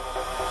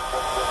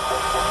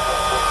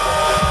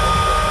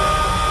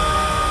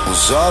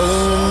was all in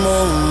a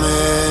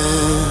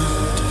moment,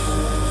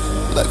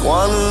 like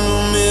one in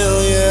a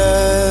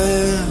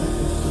million.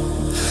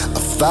 I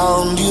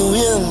found you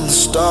in the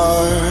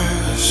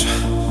stars,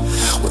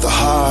 with a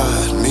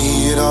heart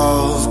made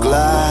of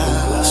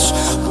glass,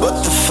 but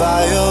the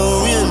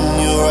fire in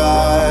your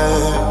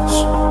eyes,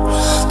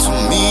 to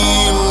me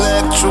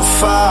electrified,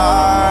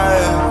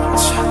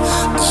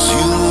 as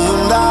you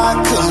and I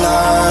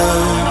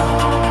collide.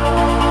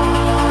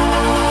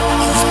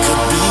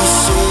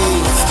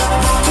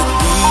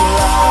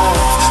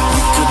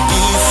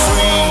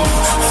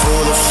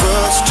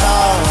 First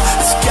time,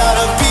 it's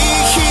gotta be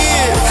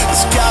here,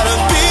 it's gotta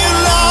be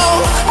now,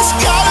 it's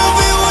gotta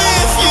be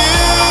with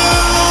you.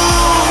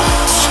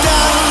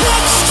 Stand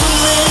next to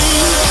me,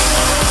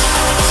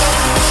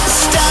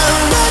 stand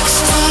next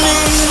to me.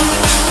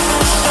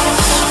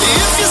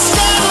 If you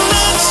stand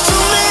next to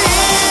me,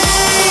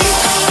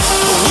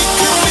 we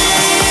could be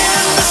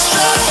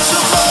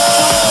indestructible.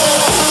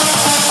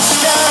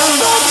 Stand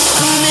next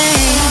to me.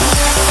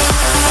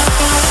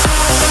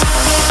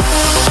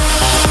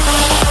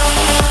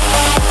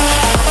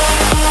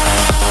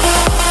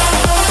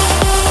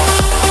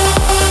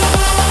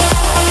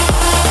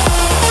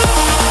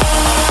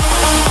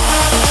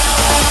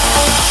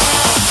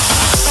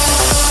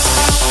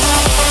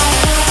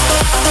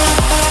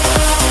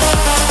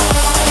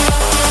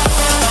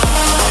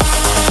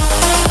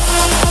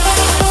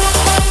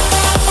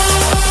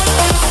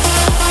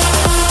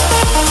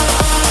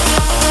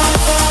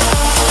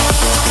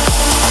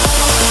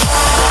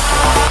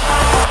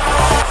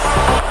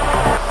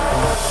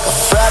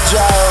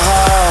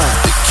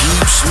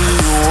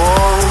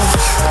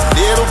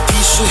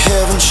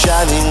 Heaven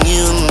shining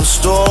in the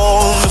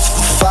storm. If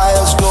the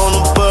fire's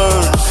gonna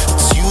burn,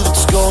 it's you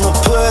that's gonna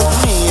put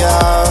me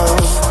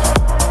out.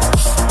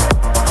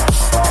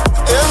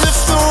 And if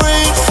the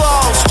rain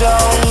falls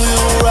down,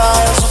 we'll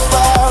rise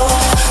above.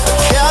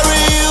 I'll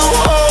carry you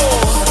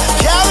home,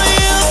 carry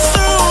you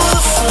through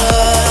the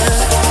flood,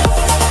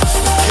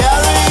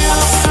 carry you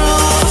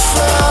through the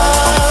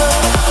flood.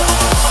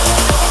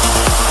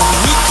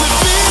 We could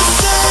be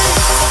safe,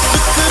 we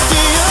could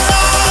be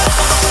alive,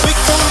 we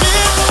could be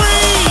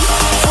free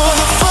for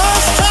the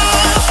first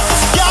time.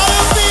 It's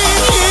gotta be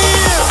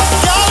here,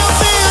 gotta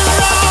be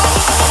now,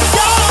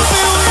 gotta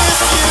be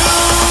with you.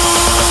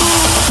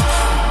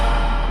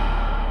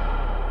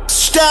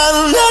 Stand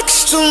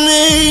next to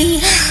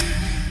me,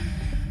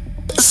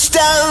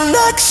 stand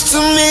next to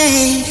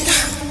me.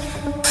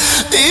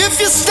 If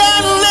you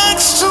stand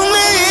next to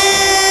me,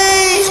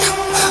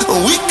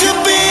 we could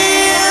be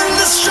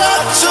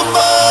indestructible.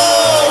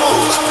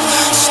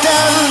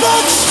 Stand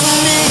next to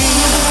me,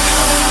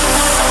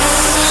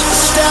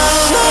 stand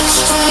next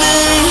to me.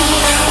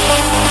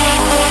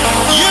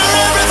 You're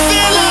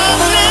everything I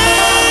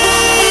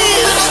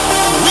need.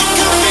 We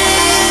could be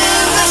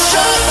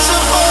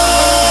indestructible.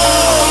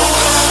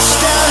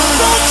 Stand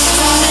next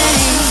to me.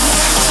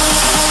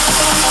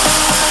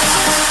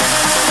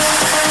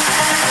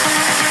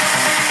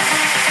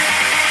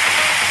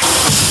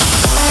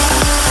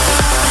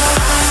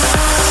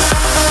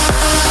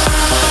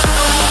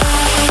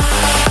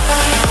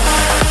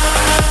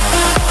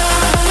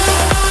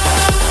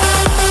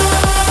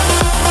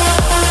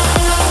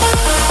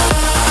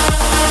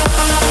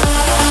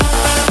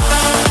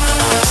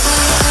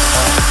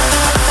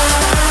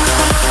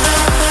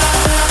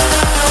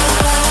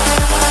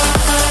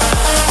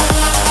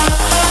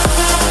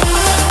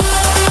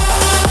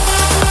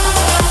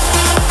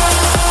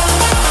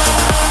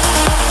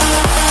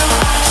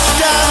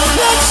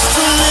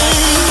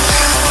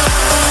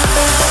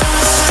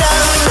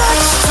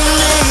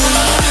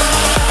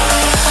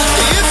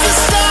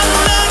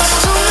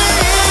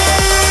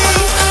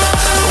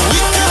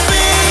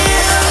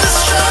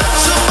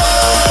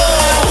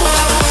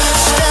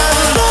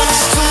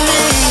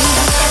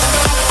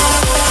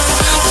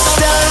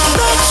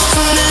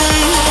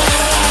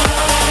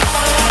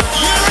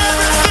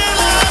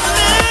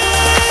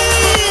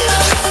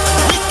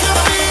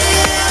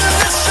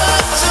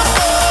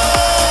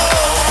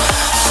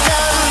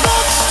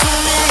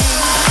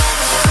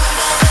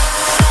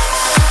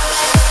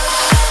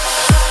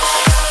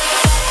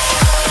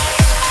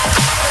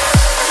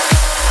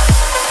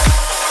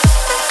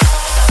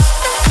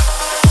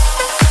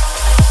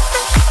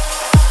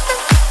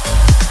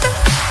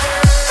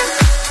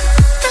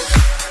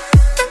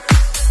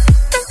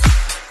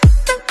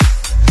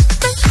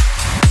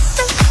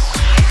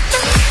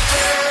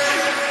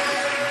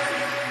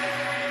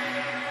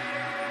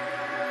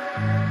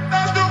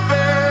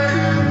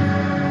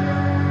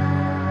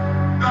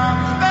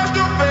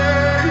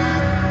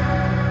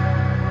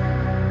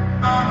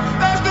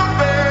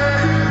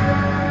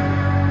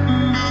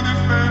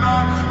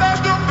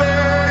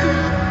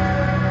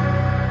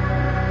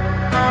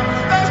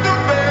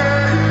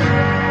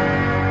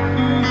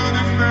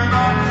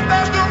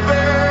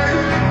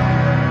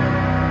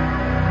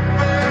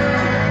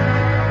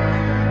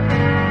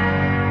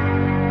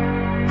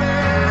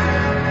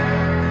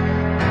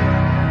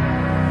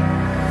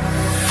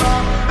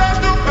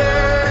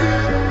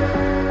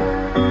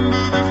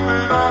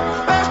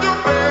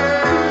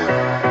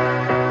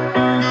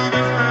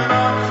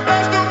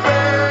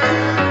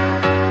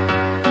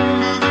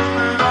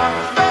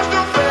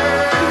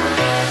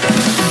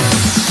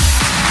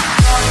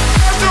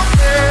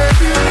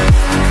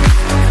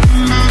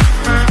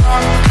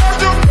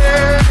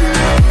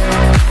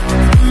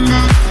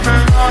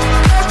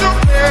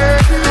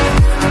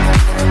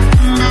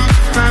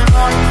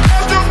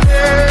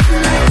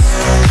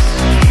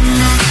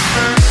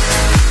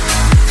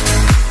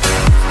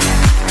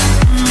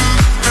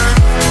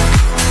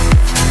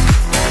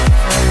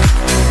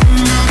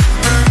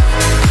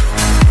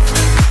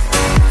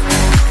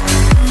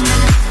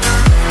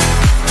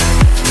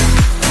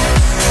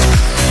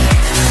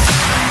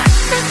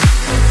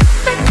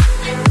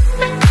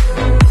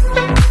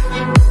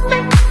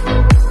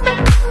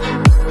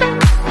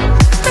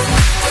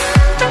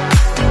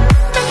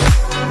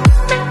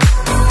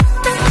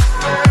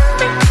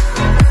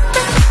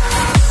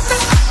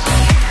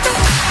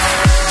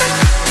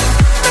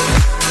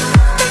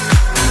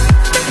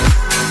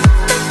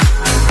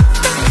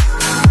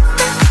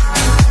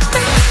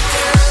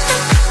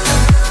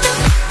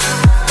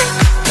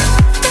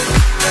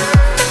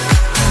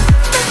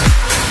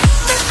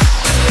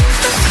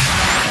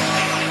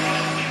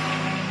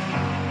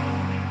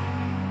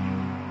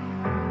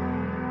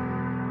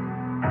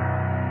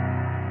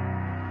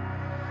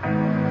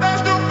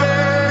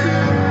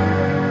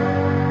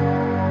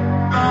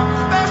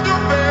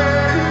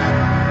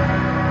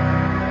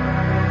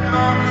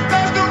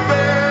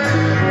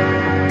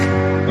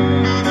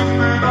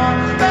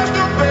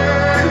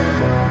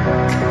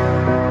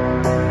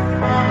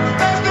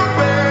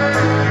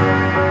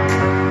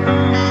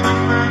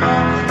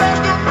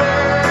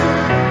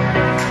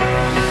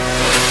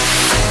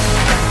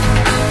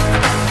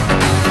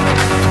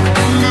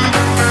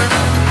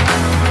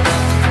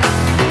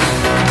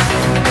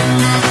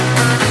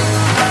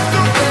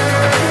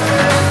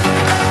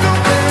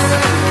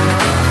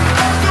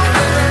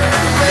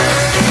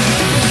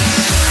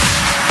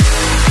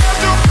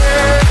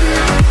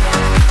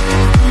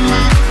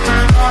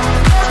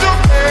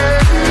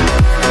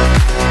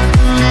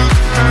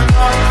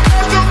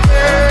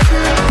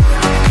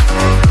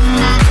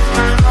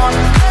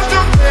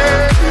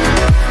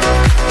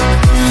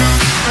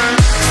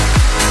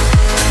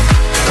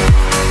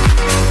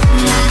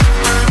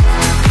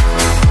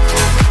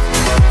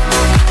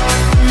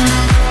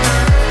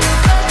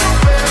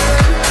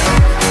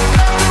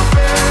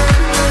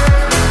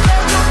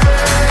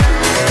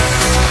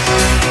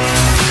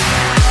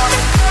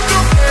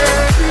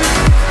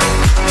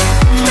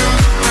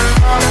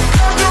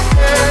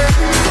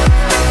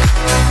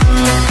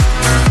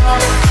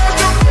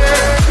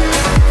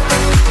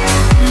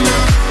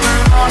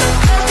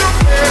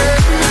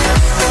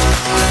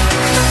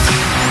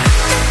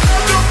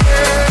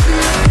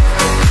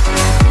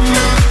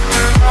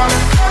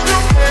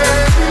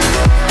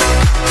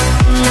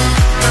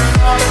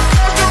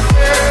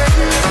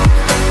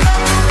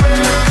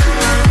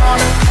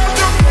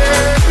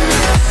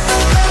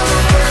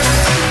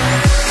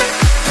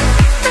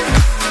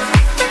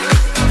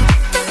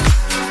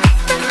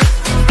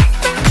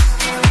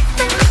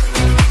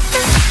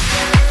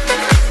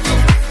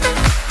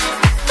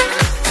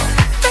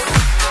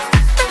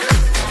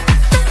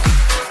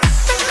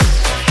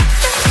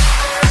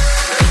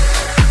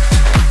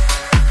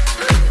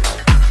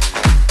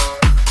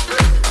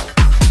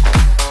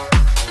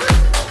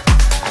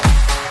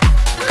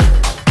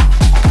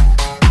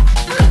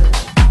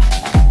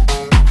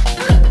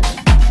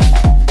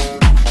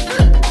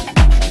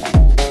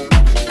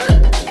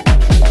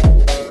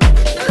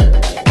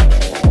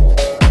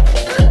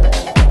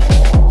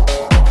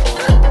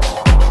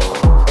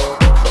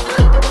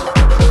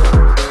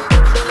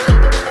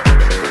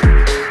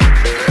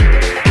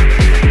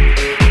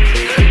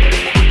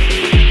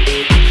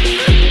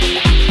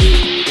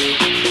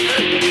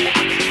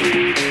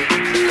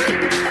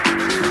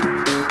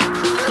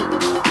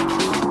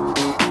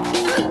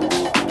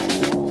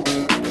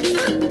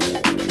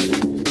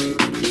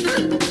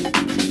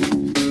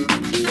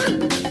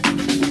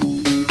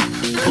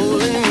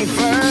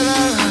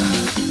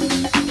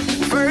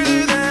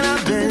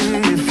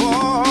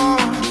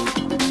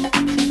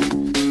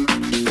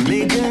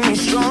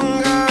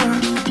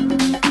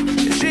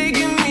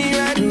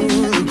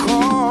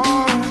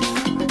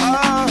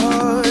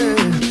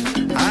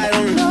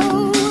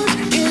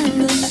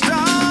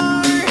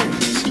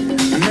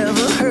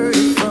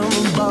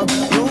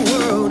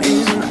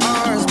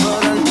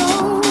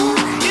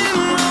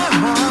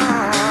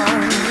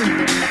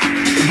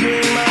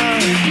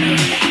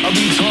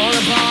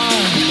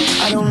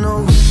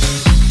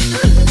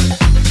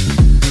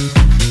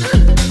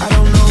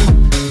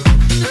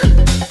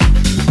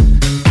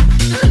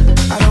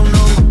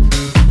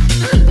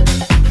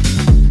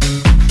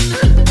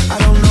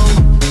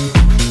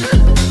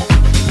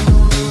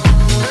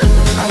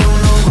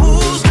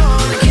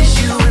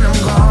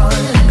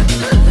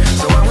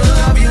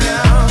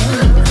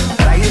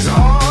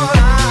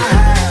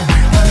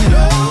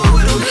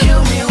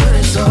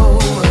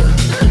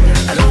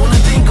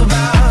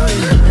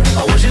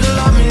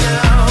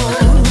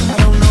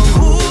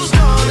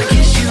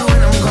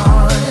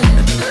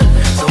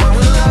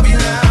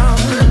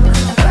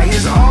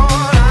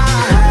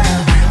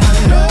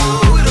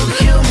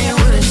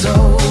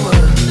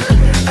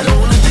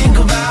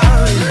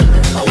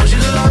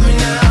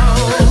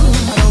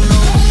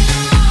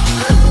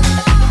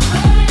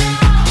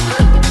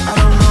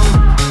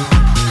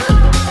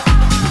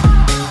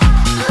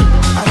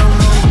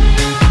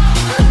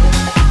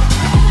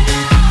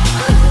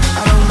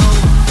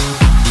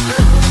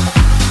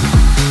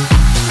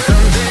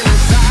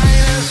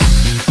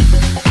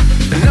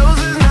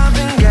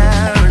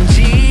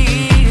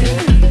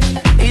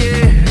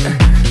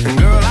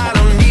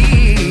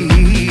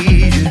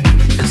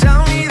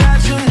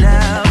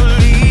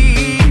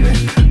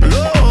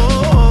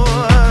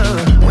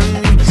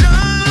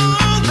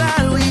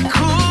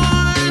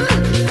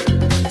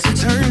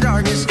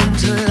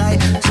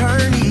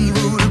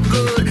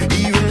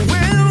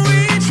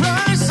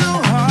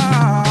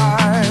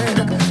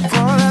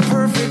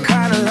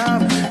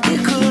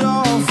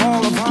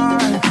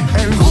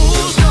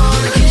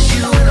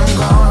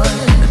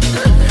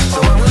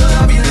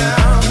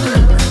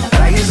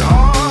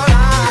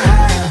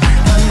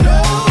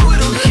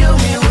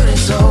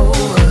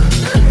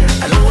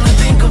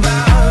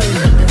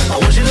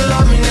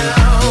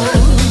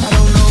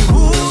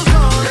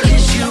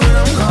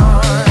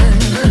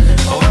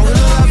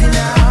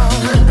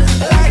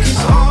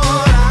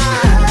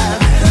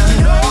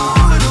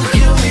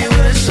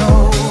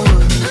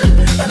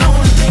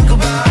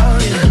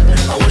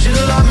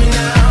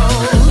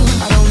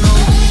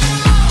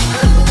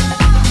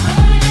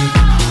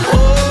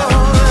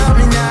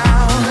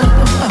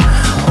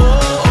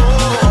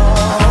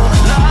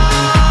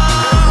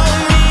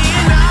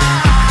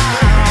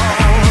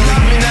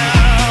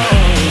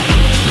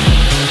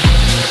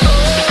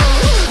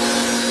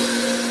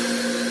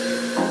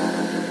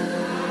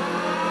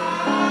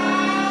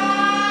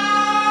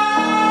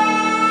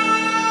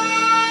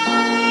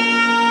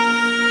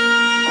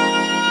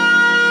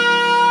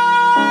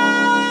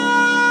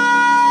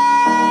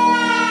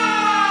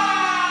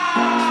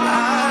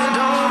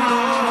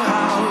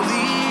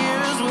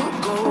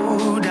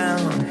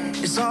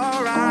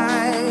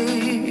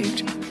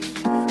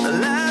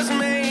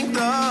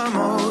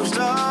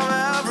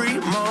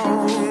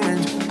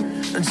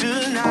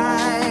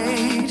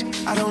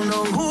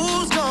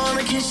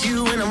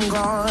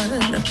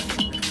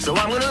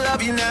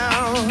 love you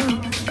now,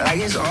 like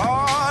it's all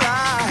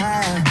I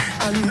have.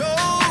 I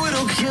know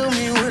it'll kill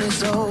me when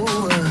it's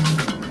over.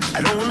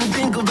 I don't wanna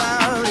think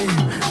about it.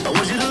 I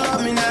want you to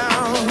love me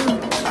now.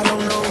 I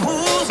don't know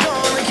who's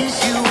gonna kiss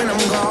you when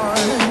I'm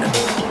gone,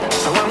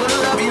 so I'm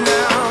gonna love you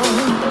now,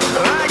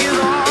 like it's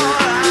all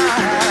I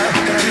have.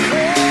 And I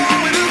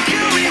know it'll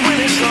kill me when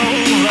it's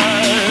over.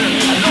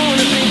 I don't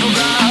wanna think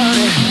about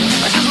it.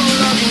 I just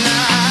wanna love you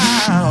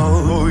now.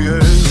 Oh yeah.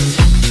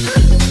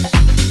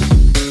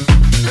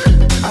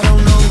 I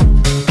don't know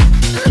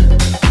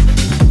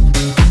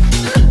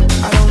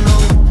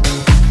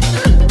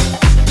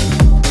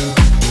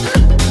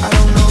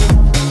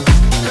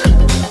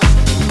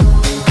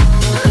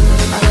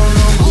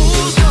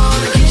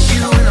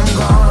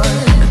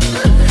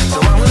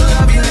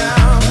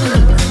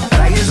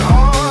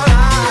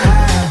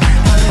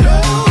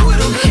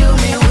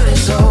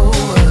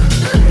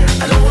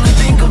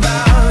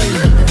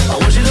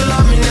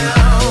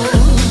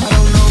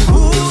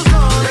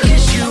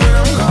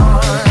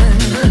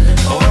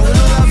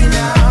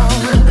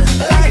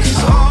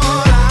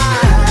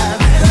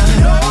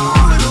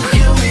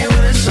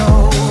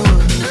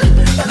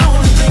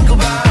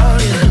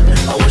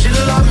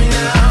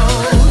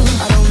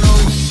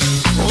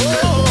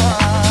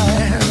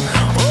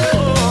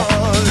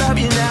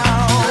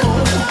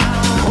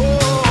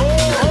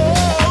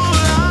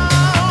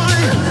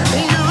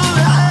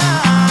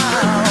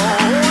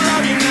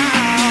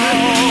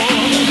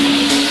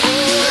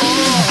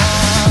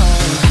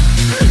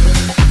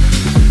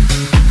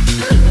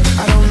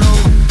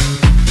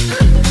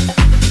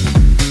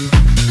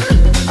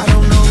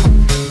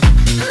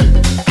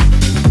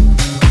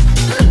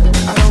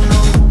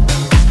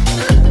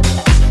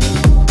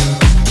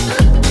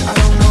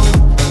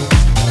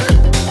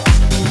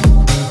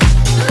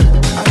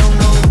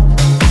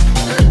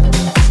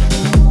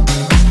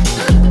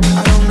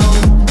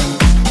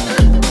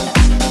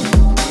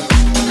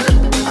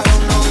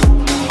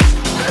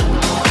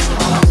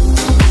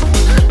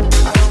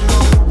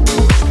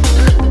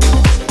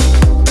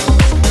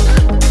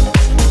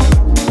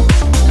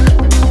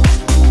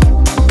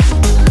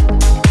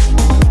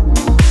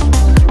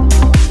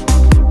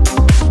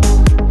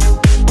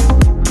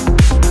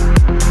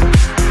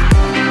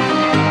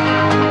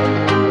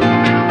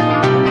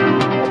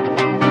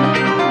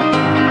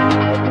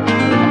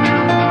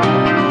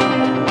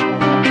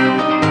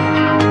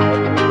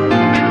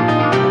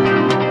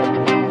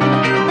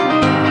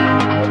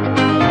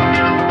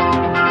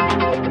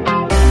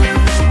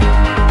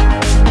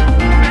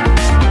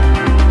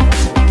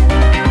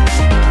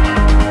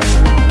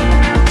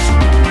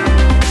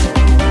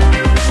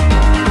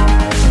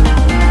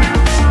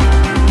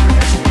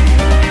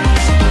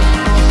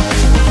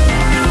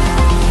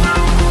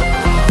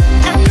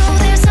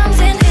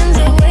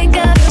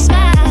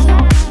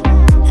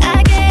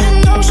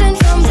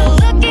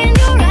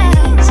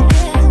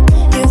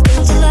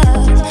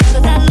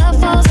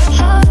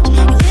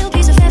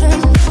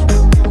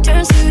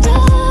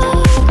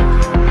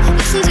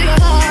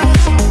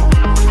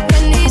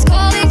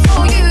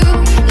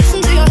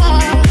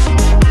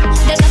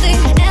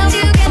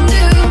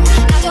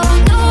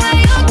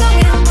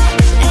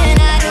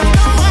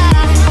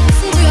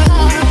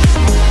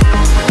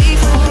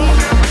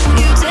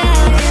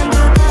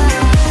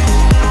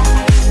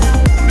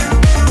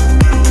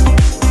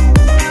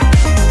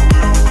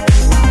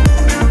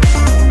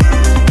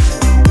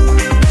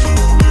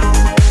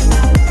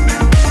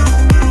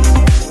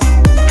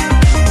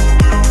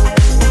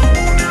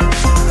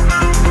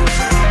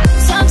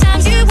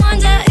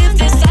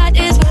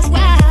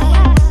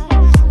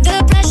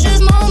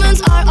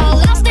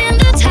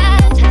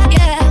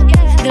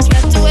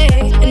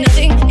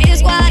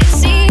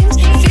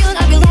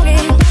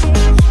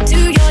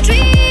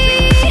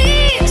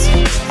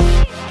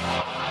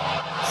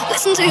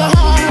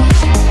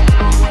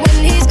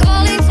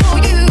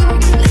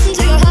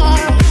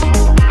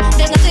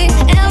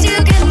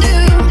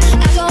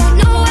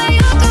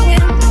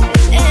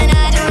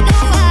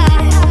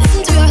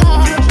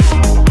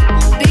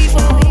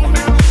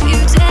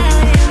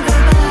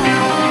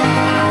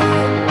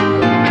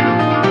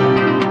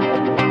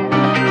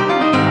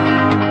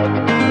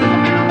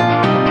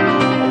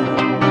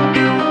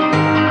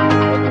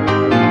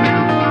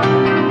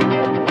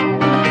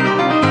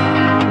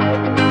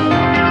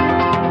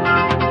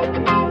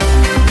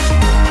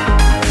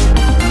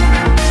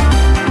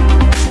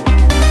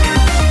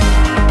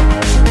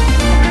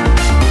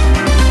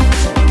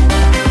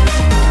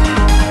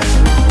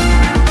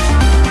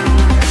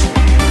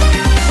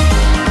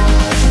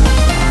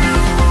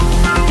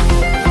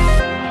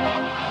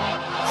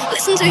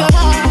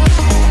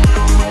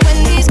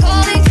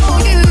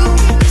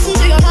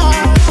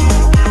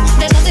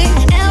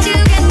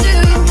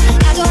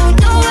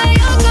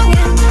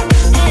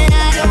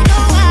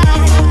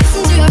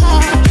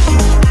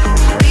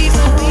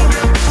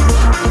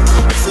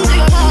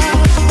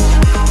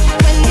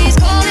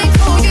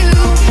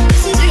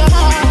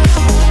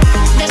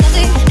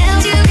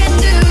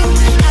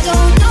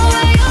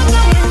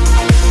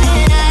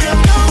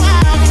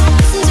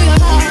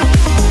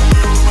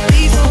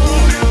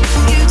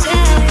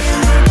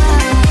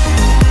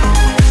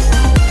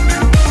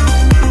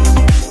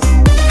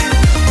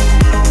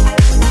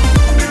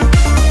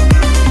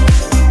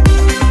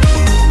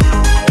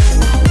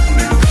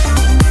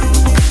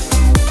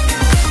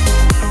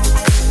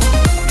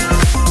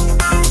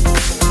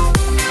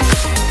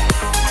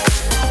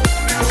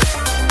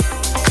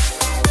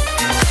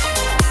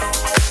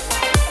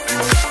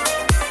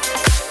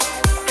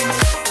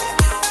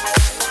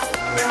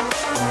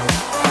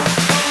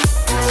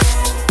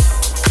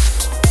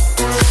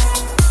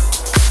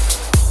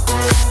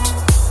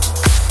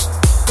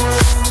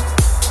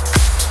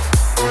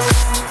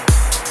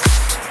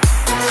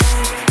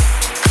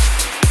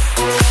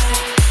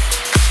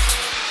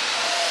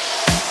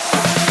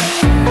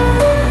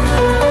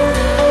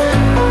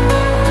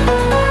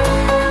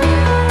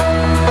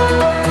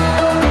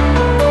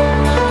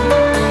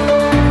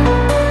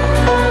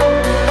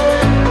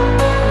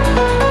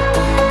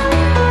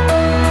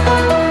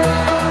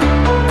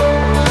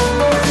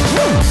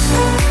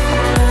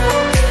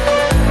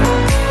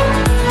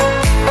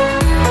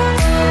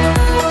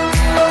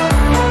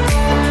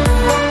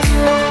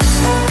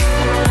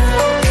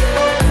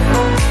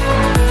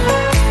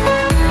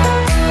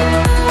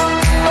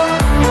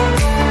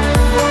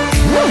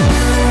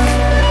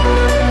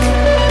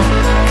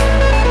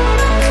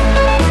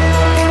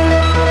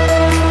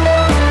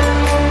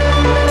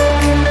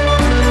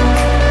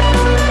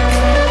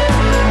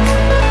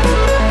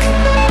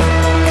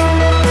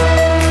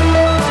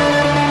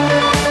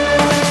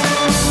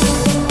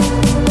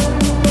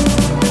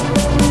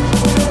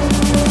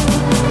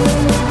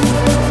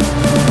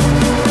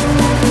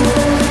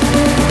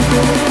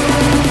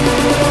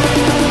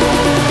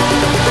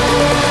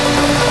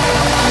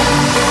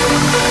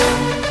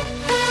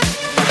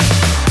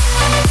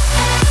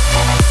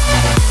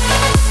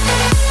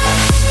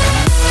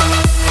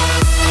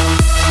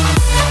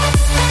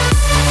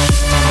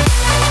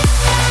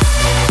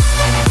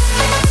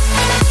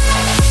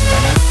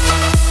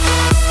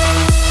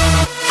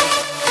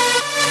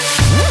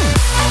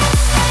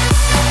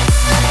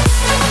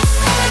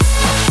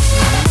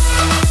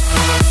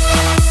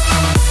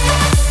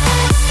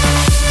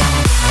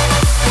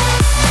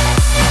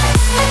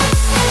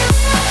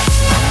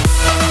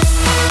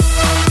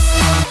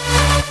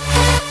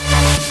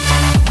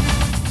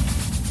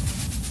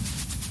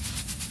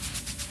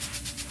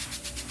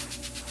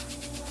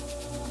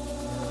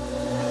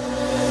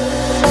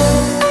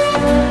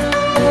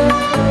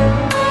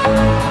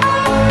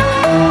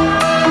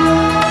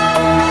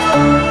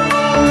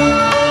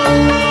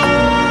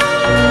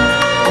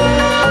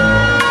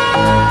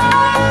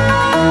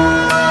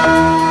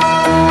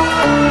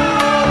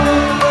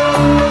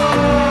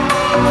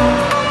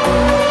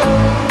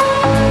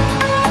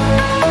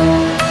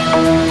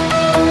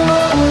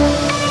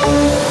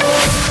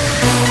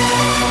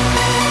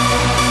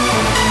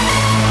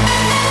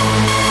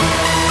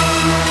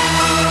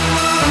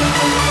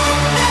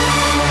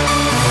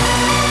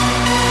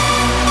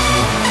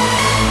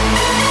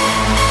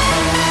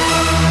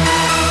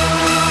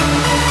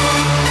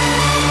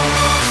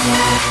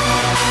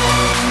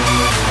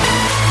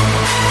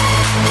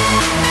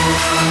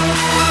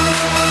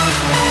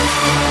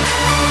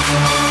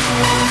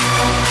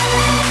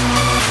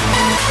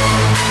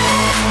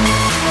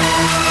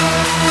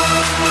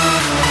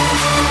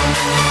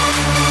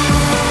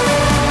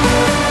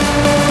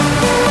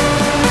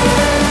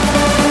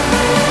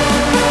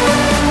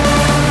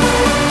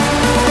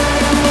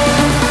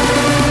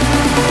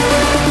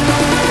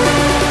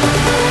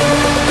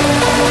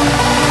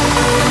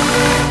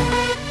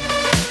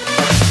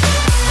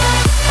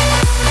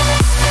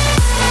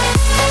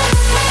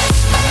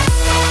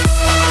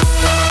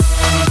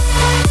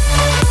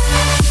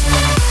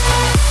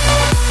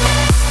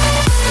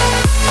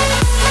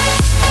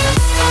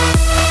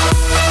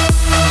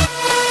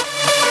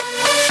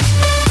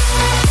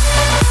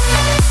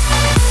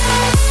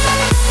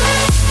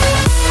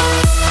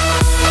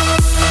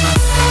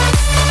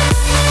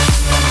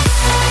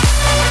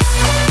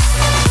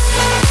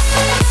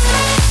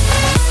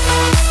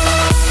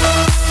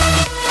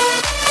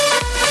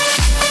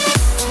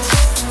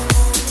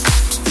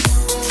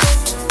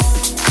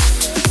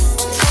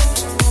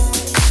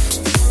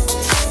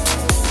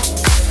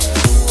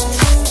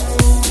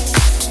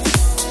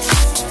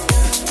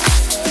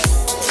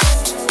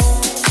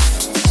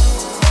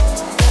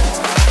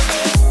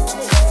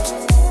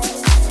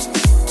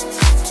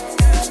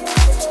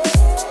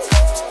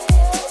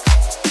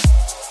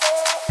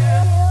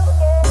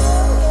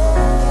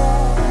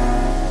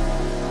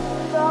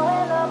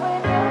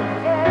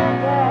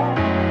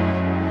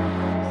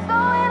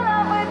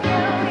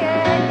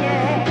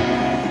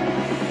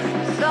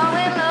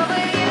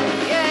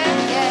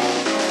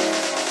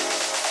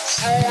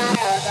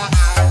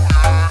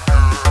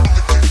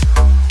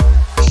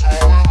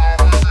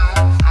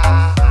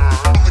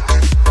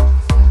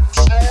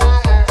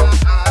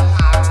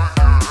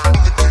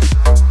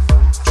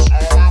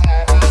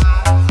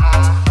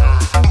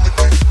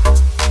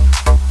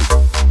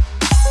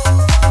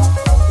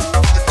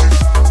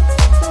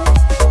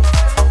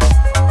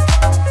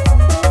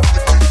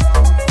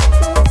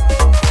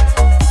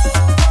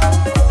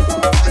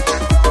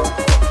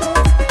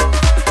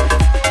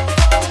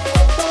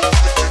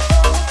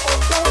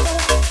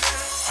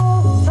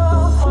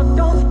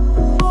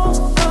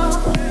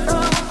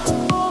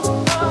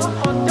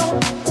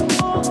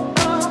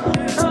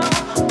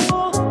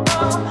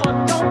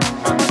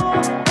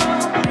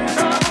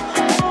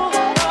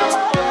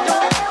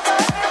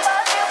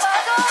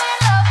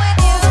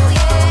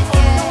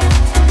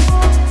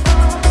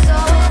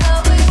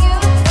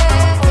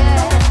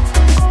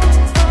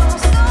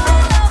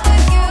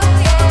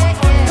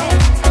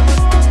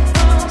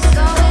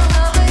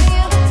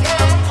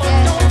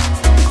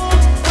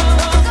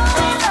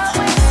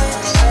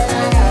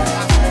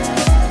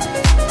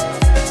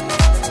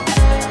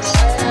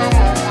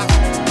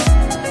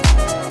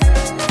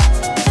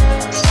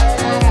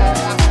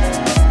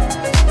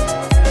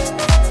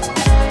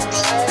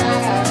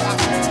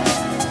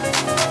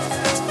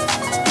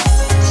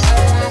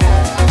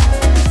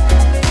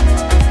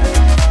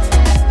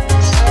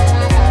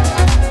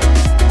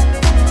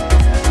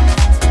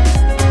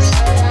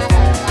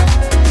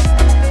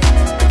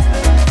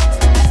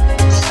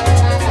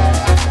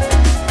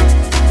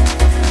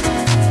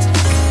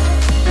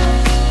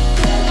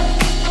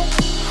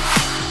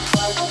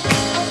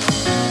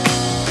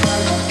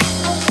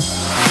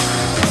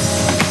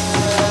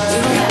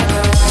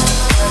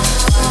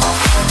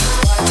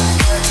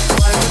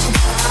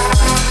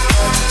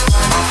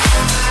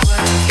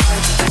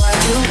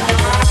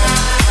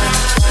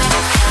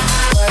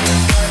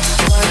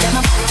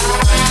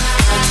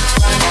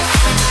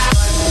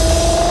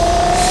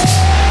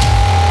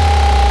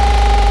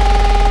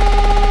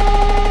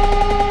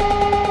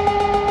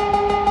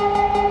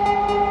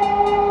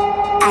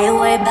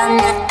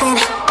thinking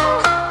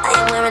I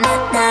am wearing a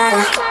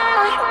nada.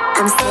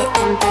 I'm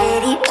sitting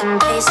pretty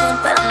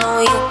impatient, but I know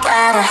you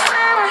gotta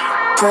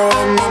put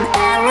in them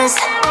hours.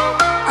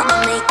 I'ma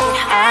make it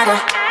harder.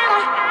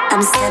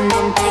 I'm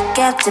sending pick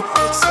after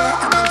picture,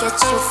 I'ma get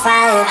you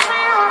fired.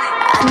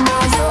 I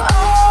know you're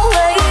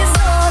always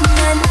on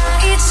the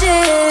night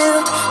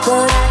shift,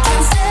 but I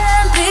can't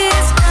stand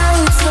these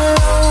nights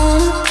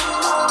alone.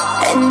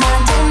 And I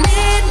don't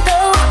need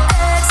no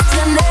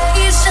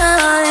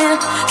explanation,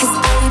 'cause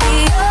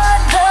baby you're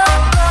the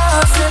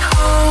boss at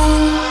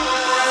home.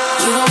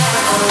 You don't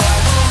gotta go right.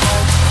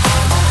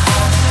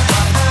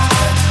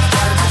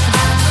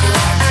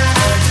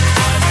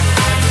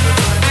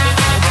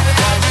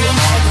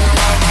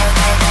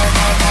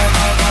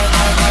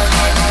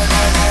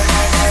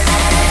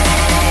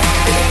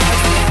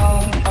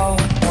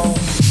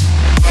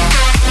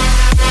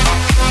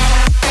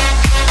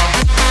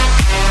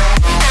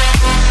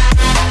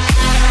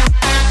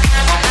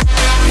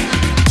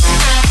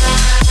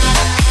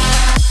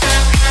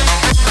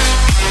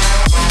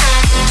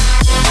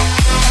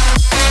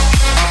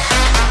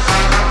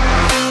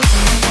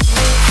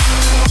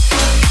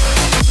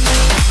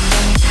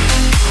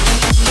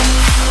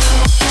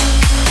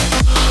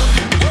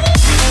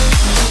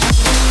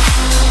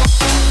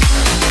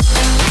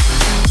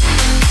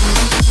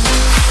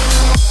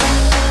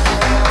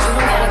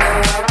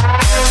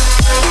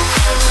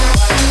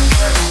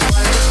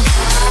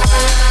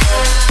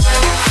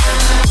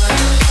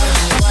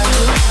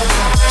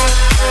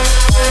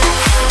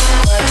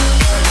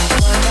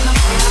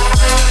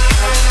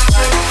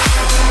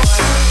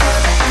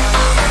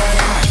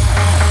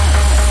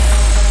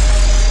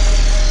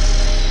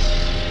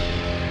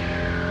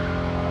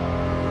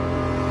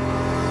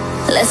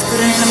 Let's put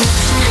it in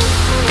motion.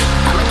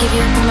 I'ma give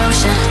you a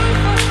promotion.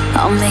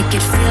 I'll make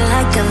it feel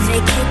like a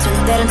vacate, turn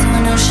the bed into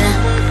an ocean.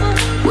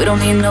 We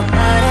don't need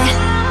nobody,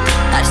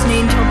 I just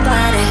need your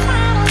body.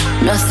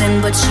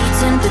 Nothing but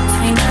sheets in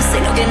between us,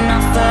 ain't no getting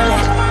off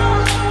early.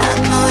 I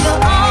know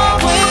you're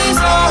always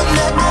on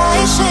the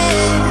night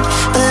shift,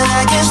 but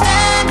I can't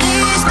stand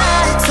these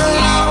nights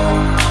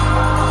alone.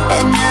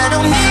 And I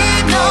don't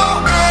need no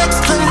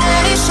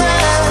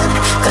explanation,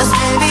 'cause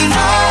baby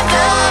you're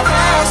the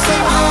boss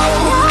at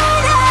home.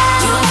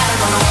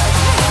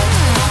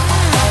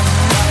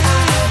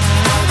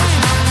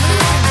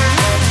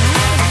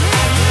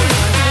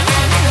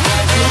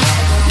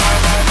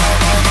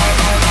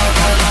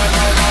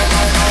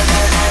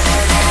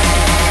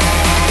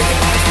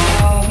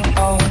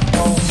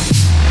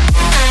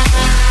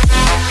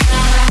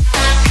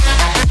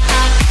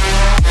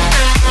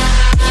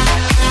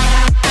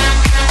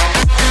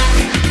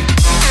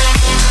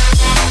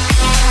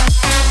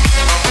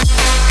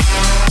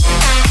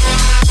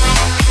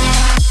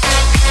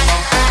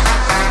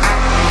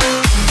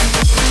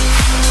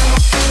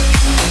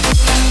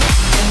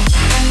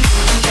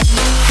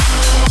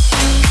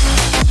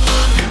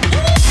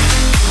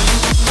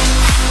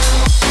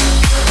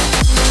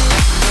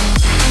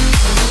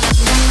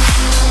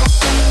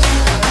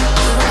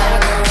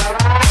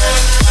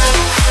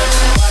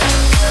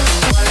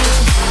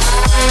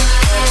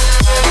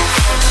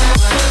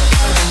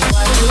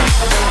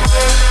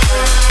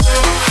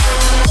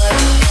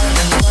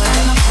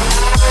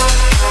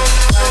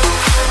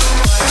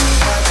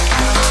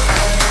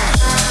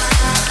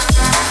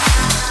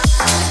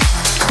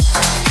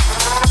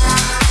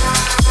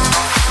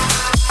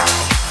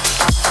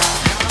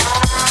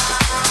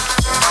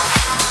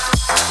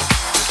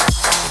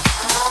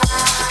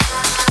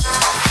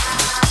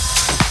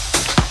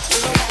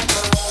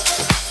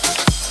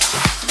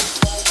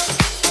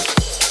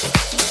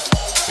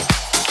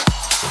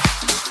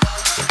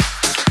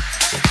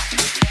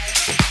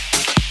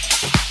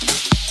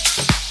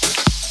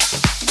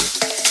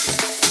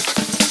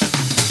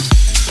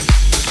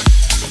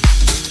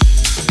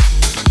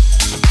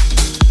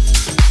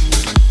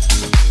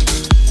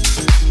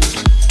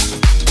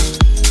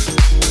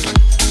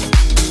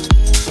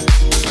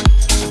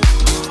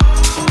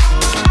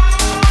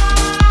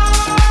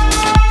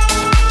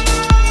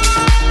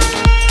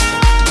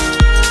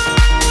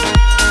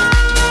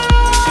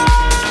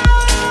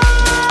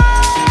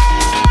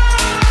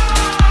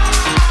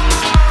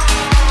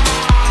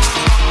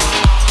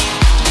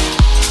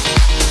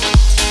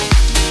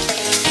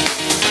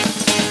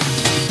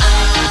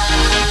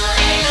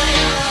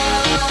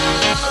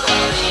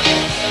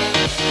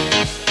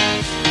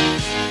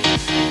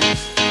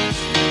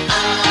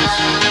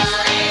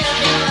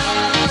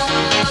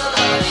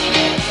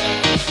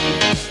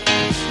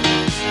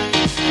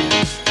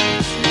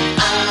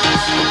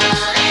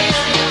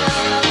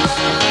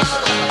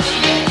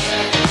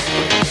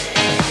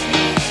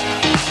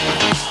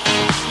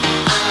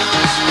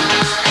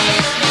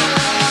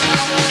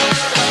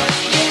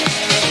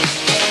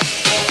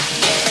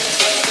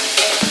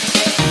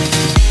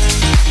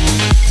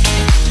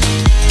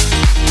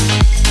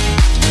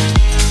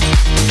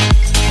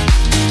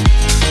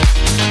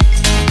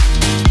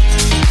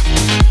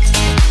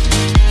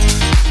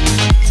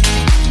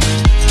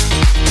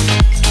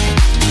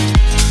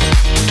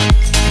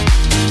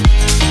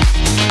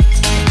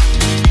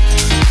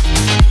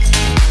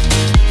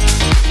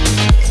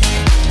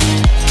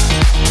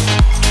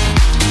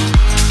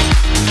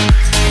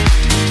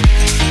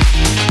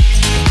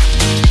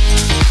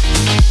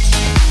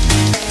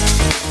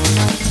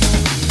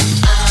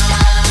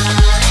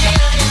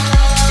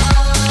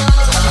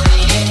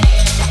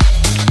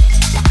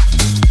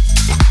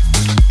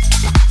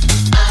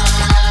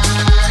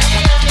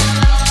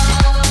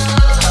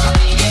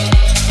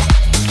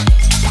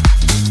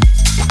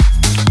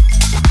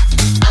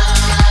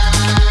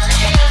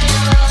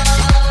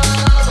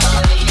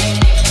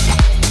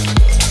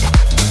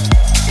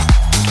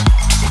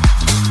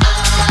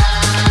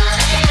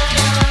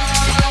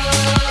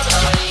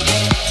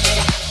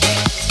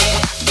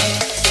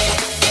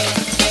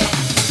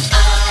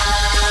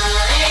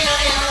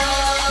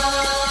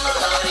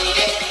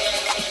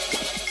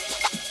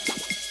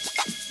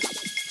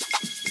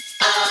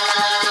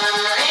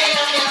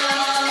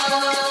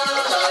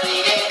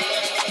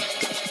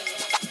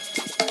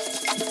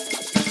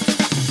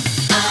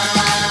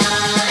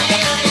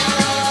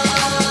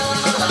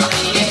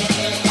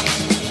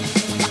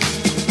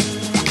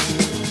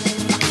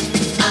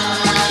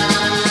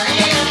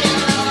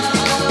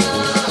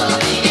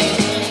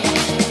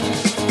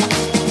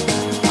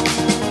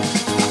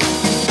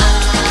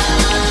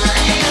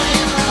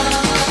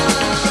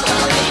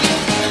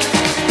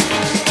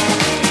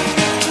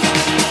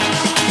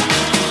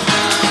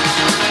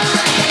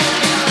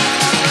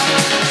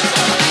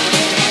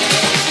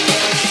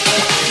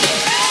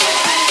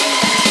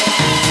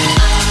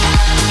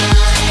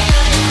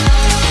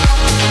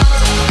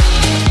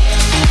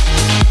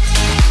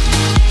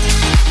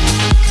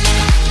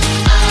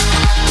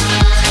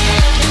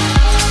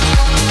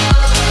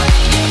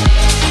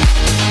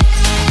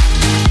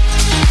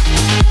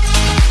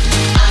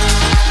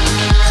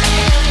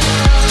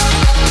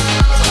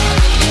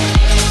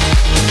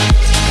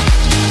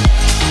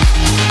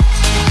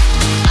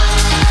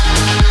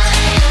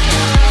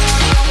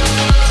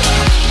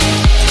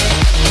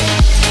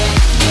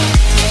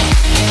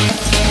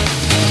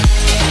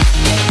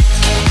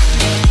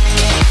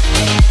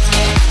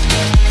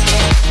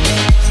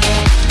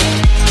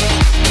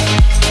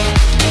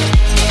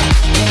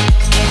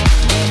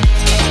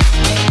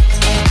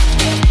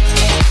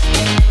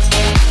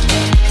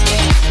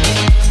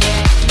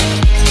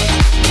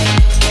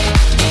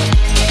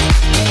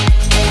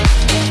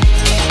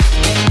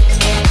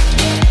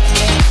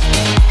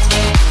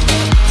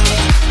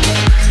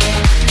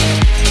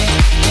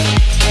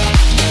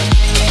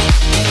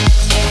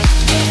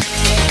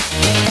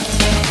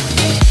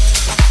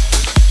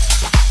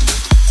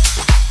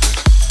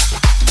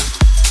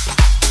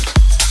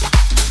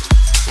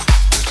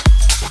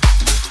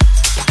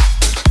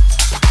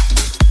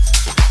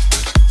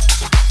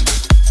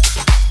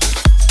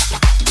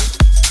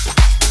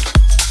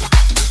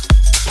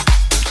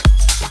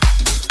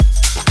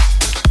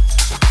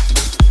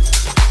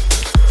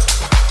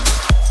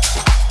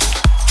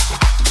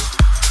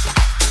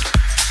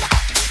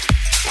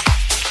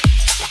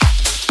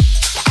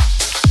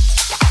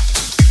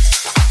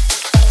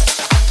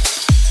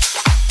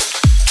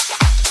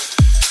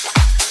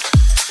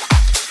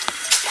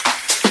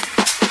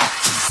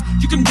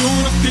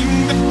 doing a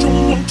thing that you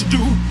want to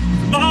do.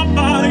 My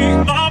body,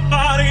 my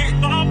body,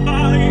 my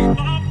body,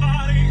 my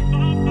body.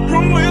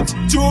 Prove it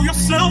to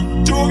yourself,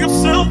 to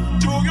yourself,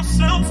 to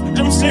yourself.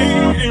 I'm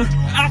saying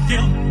I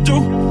can do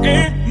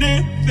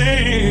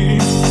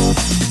anything.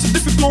 It's a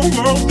difficult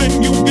world,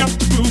 then you got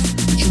to prove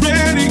that you're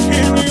ready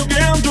and you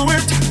can do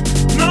it.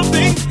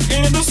 Nothing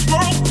in this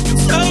world can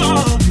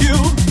stop you.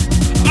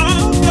 I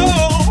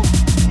know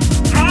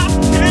I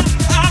can,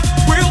 I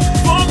will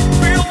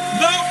fulfill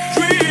the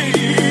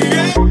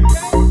dream.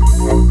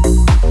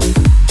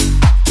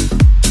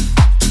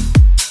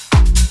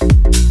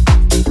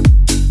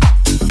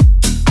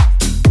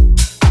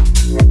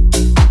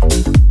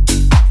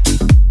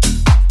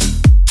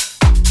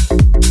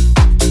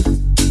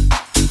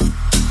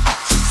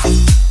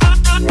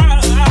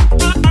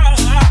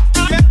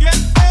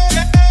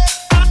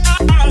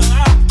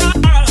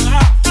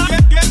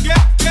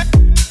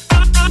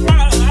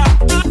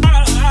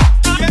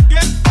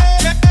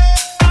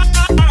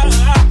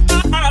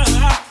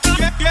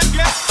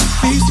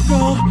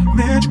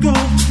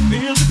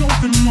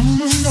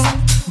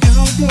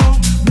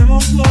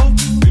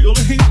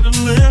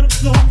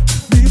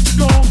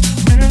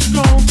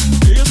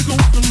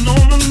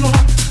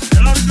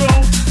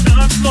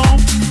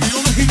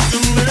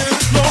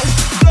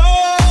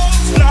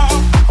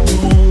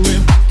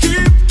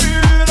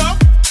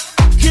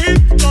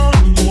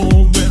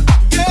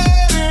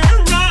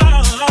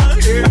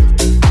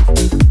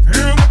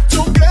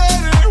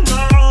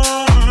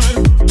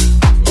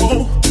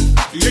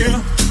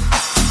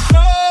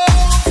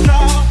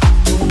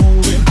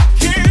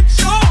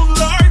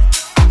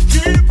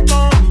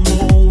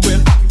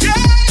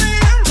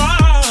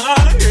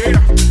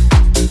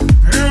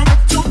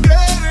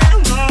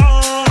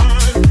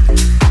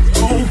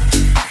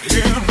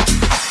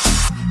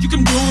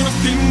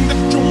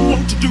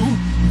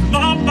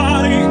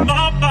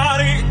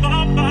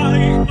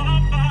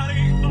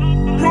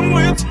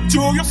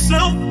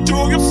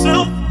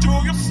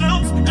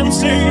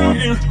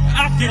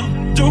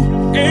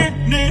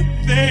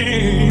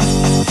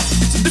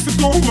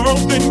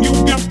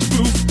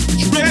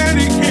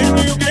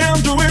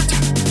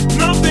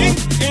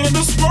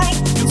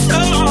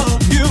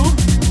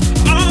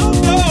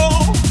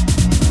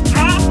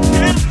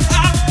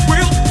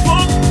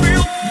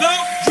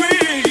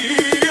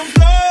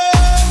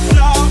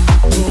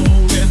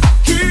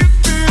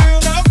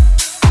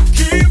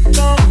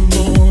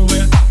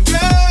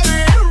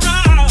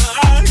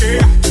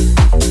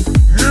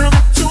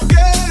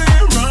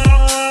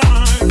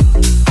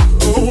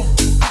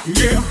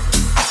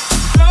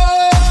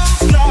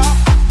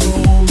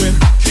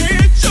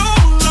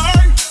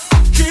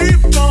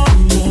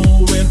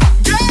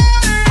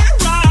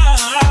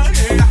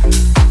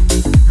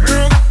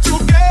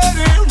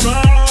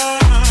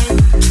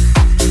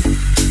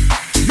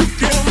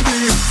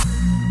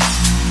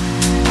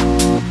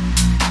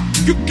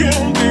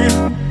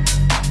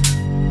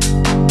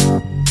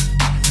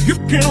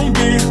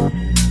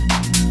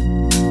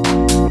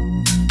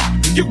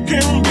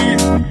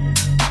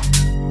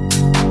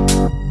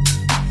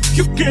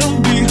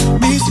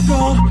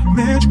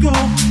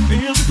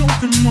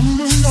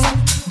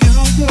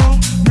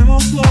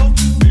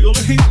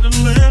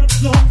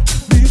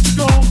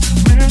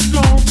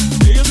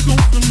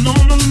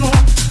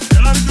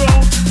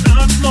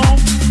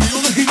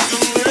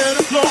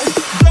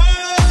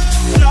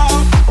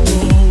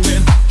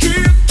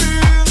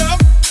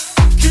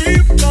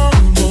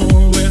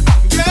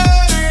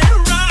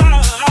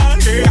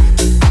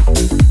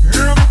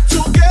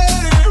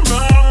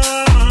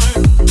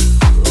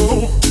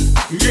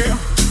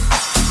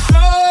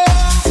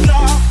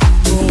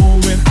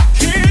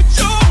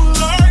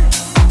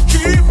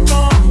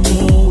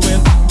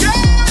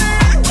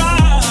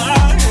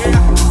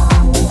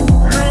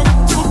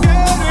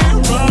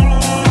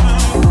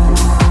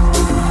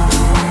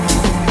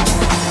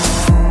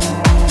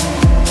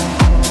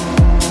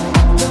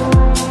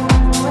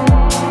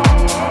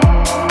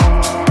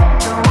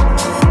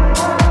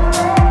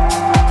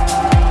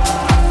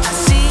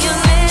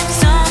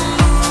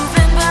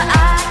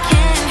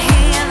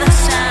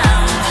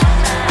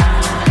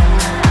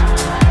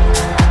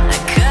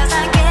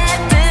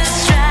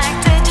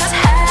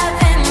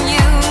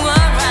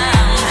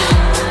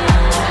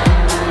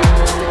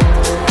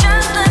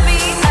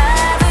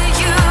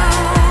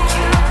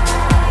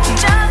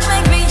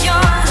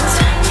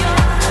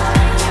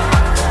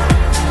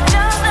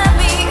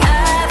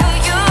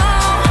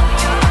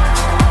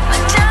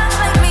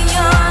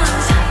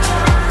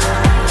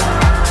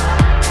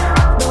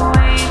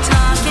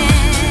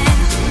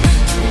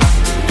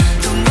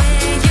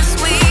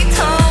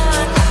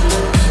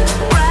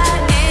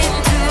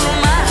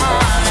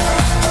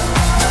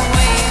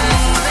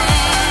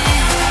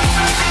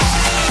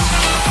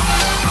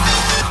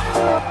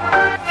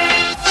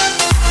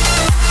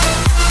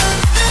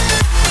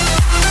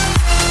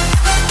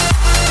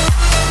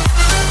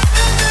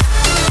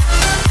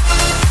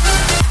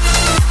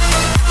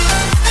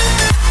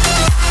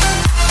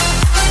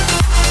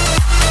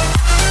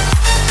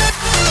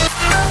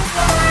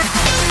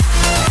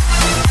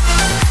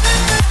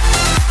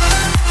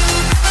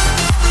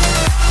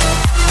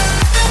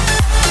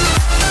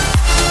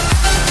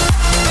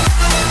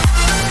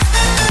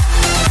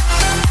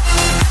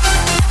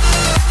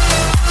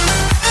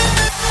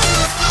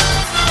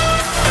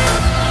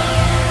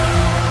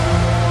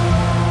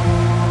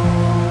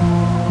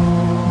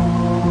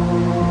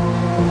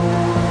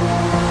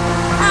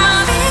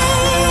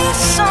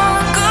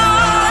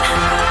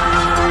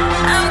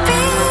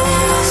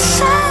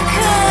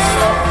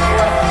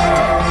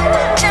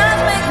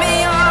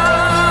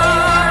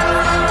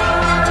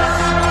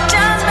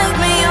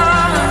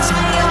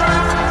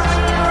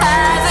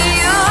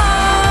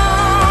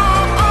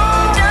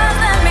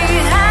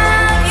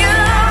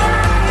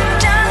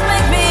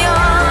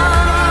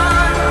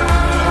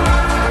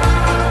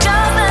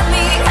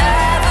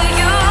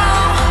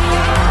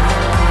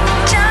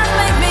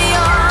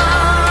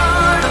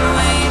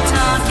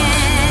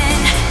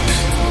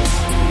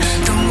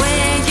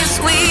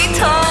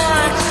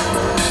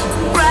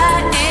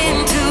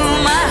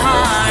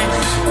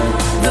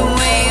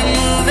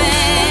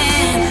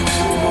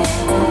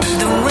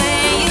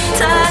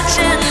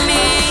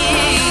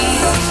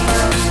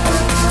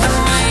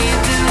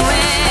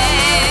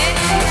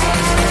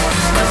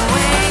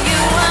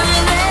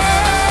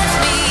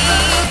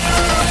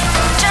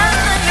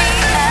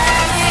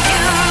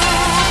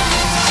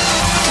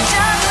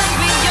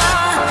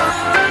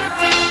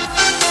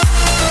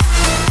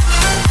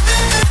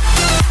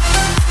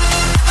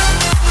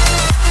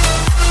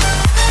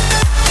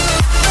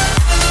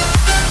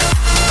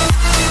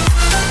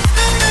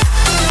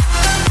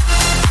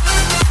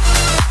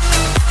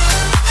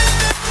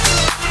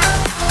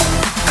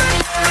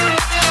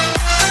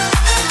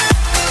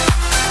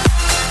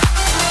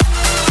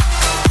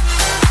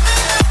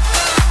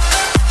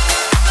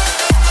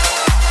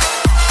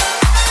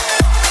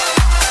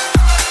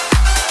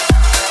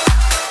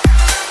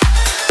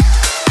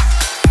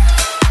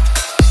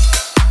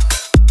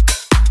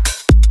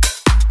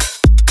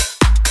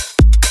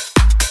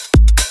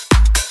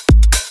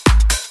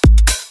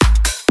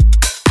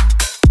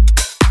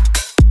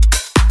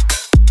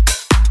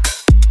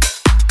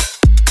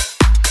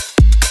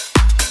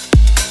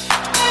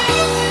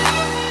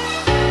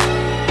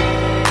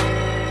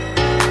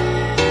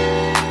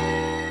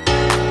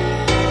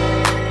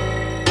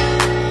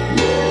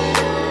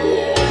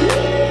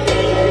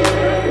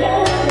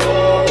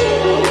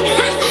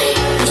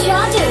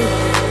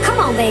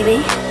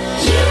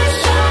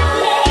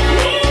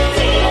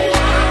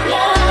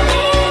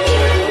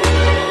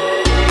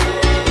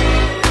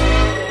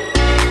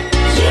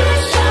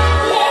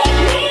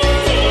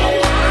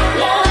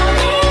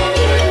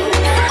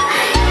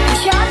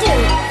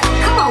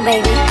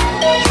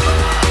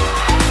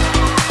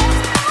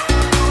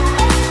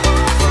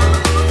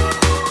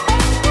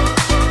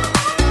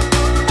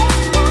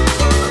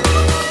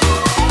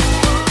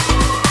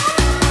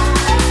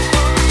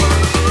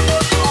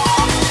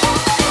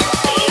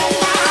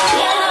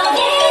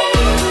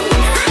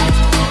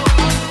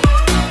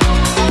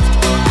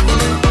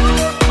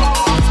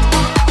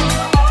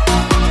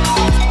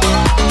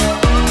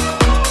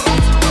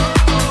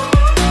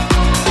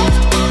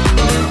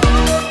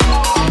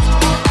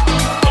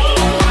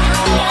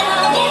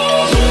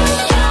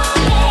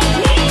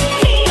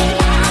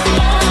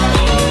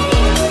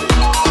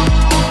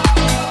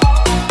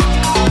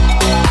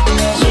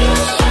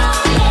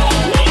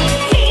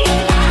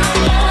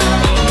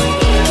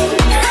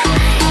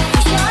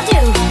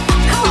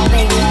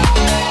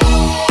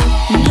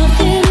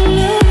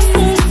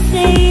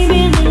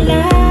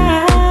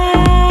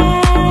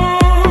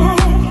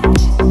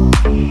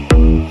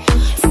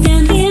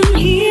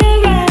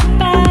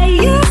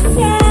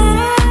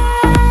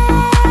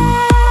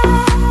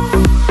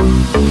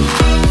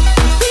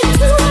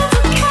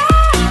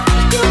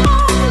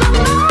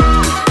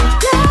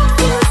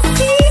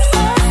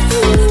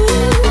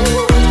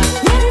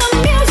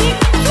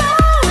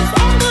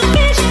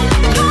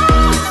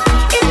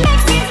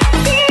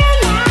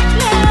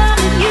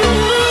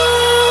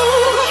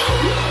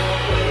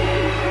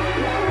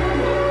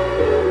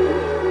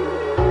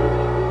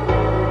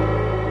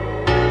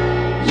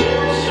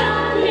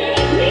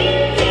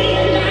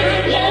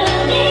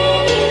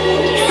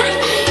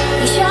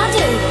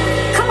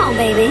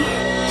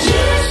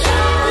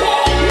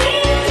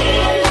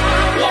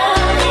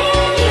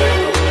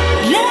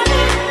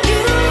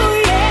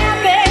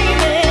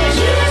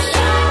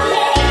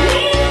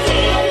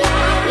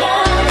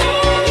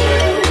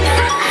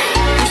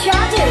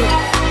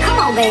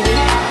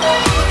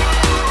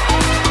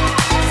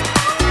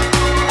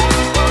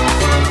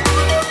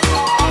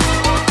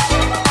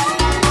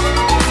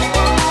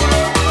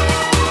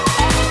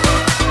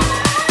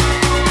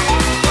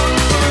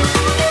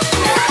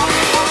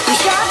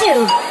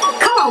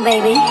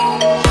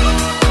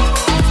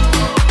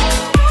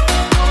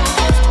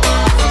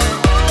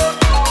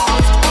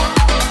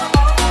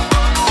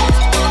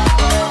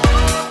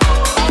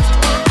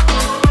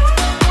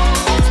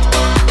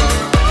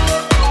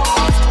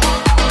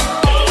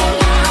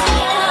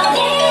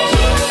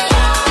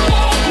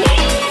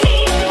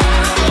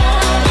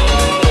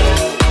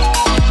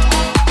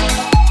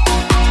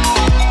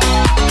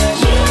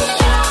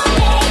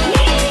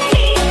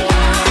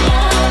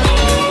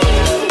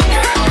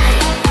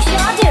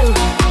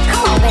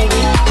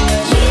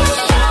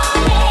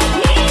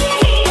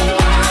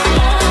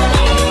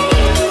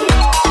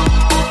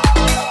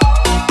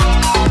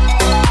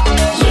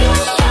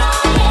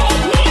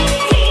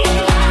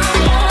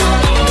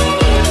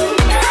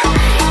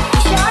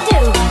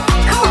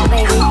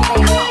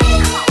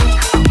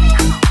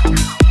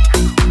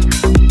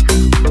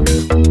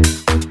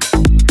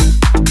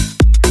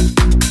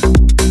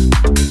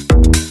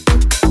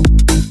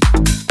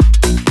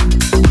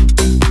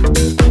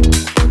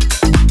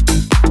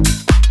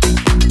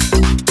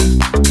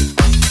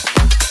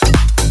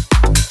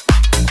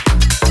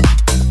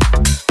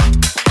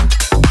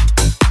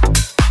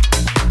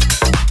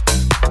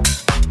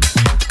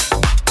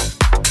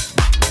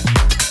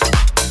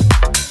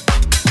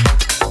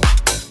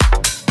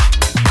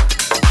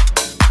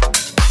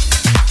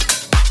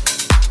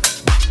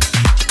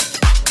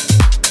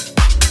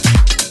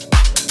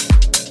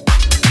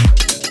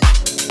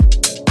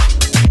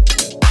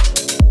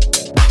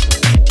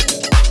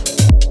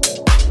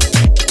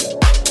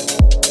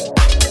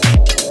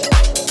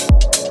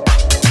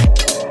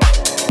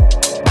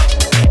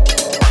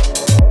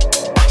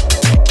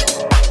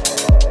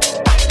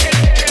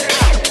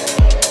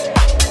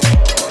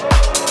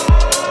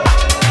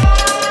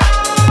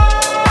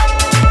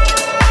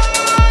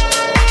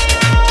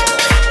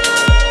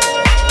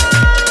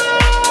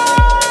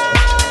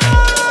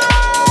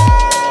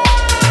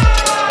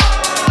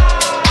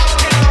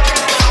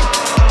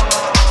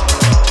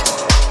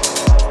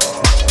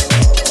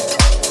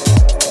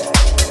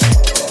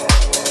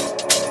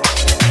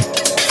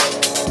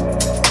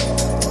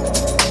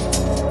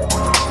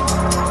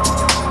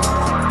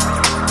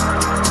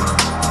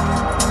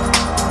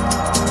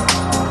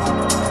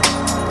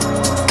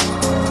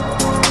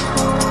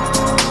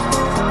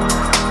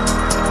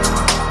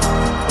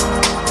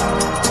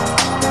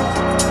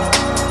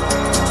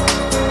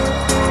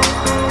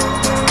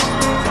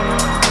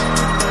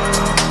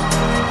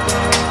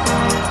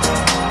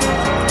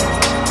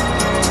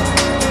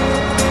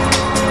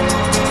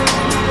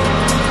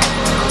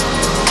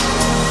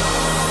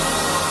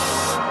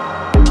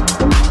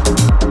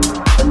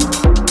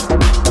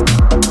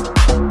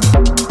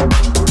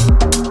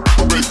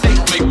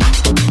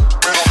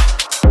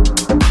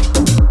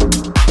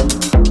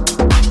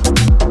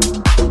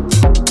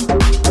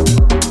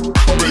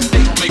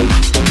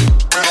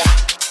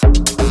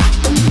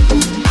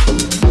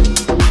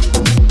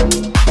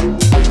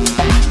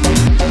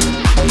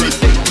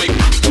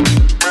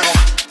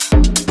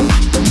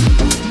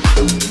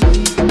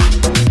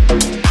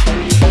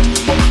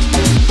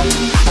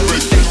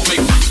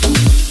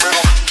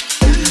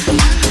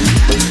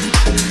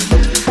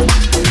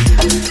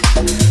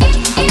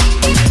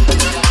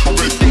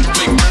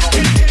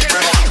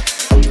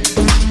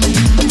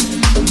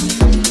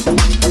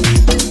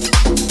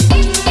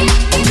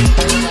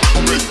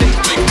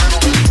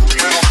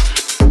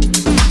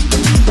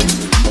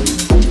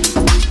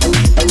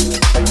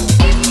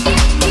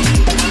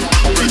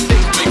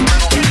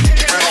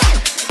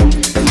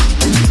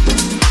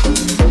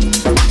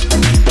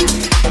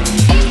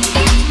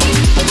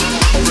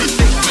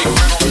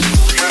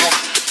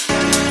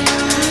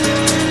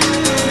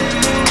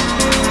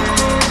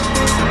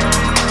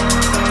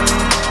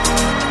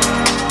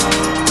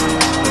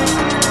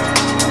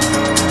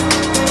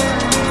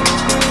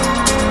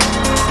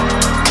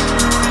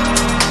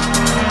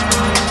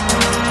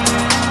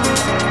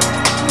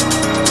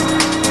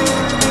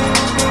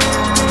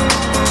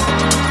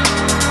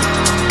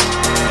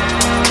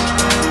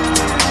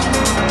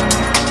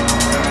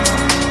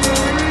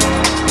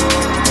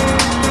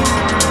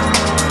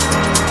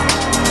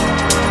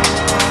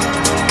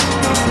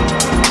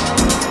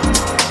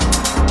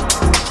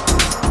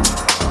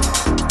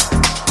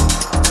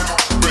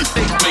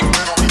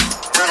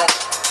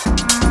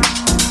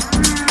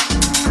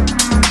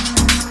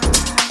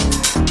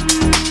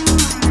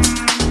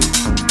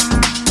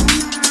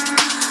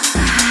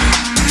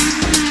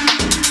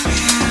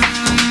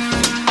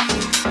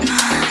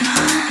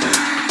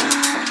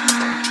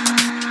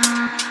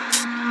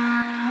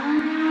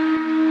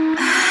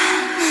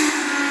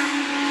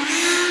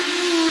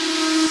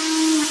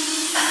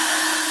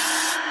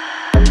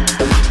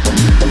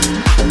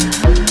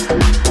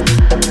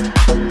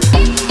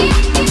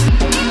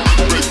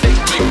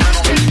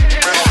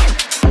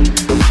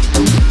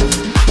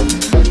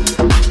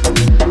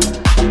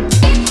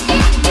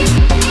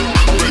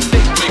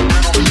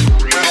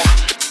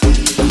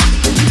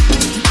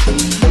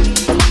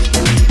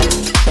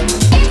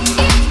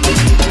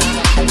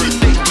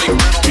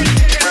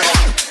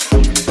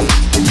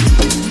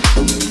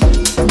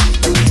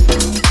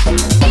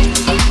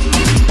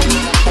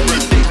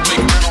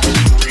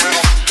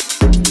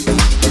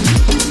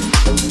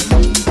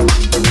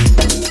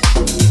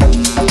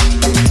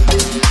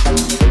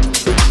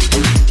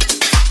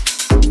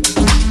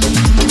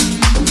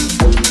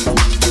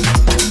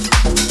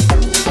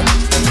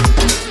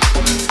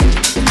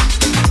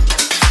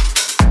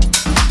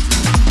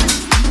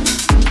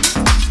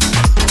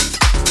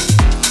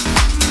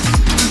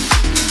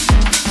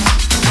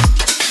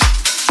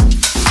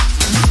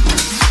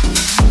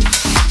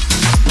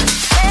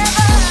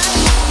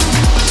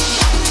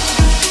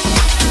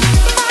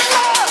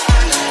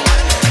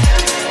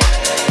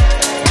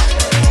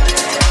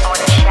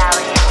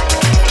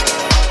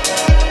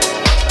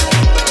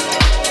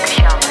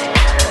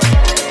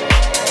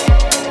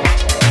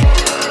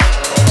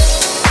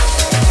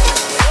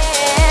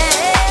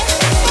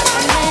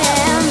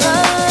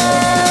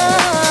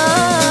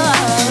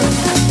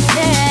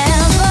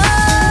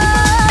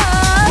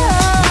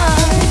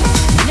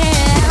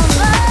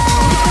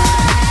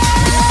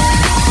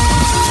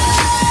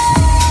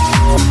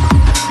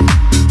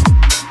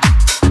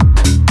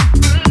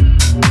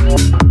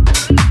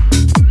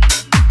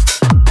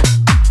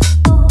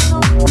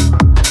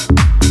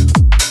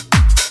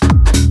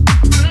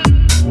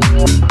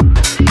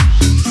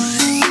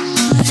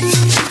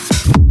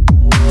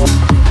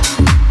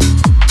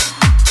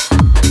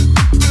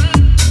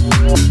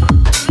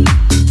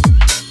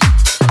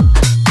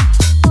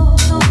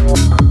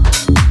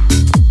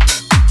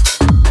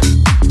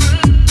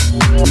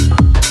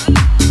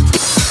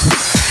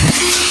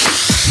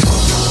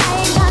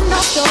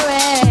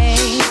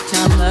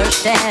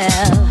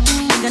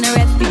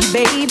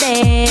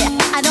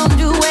 I don't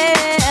do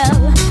well,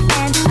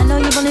 and I know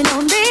you've only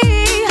known me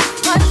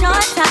for a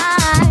short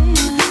time.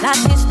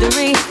 That's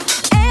history,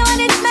 and when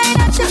it's made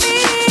up to be,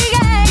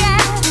 yeah,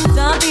 yeah.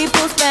 Some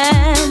people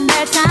spend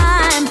their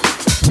time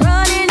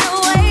running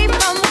away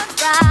from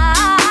what's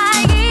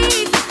right,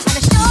 and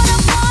I sure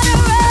don't wanna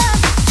run,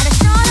 and I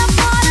sure don't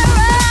wanna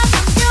run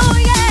from you,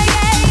 yeah,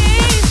 yeah.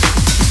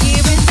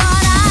 Here is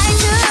what I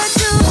should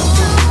do.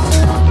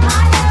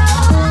 My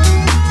love,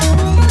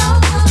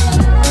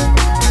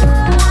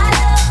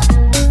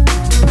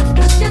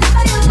 it's just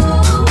for you.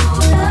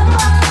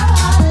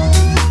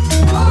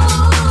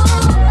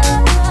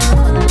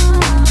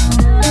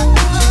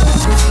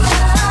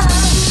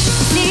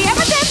 See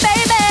everything,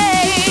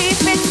 baby,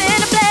 fits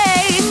in a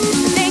place.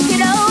 Think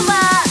it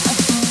over,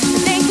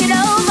 think it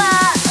over,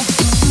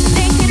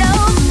 think it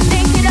over,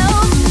 think it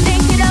over,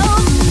 think it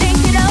over,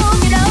 think it over,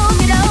 get over,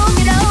 get over,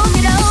 get over,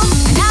 get over,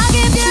 and I'll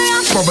give you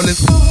your Bubbling.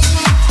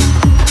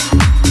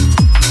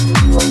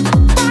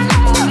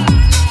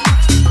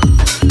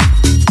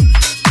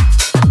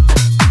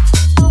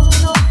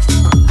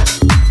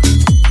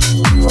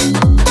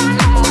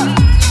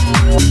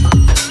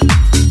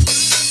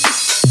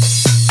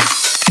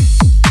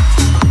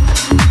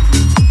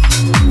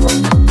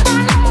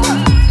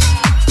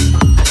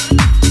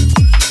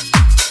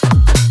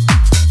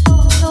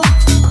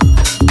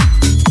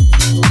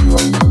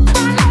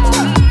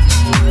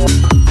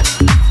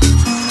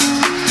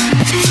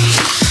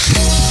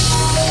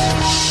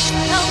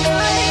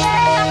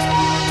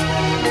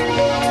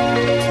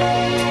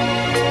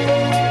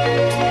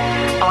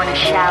 I wanna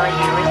shower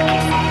you with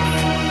kisses,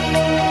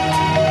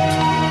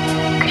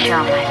 'cause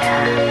you're my love.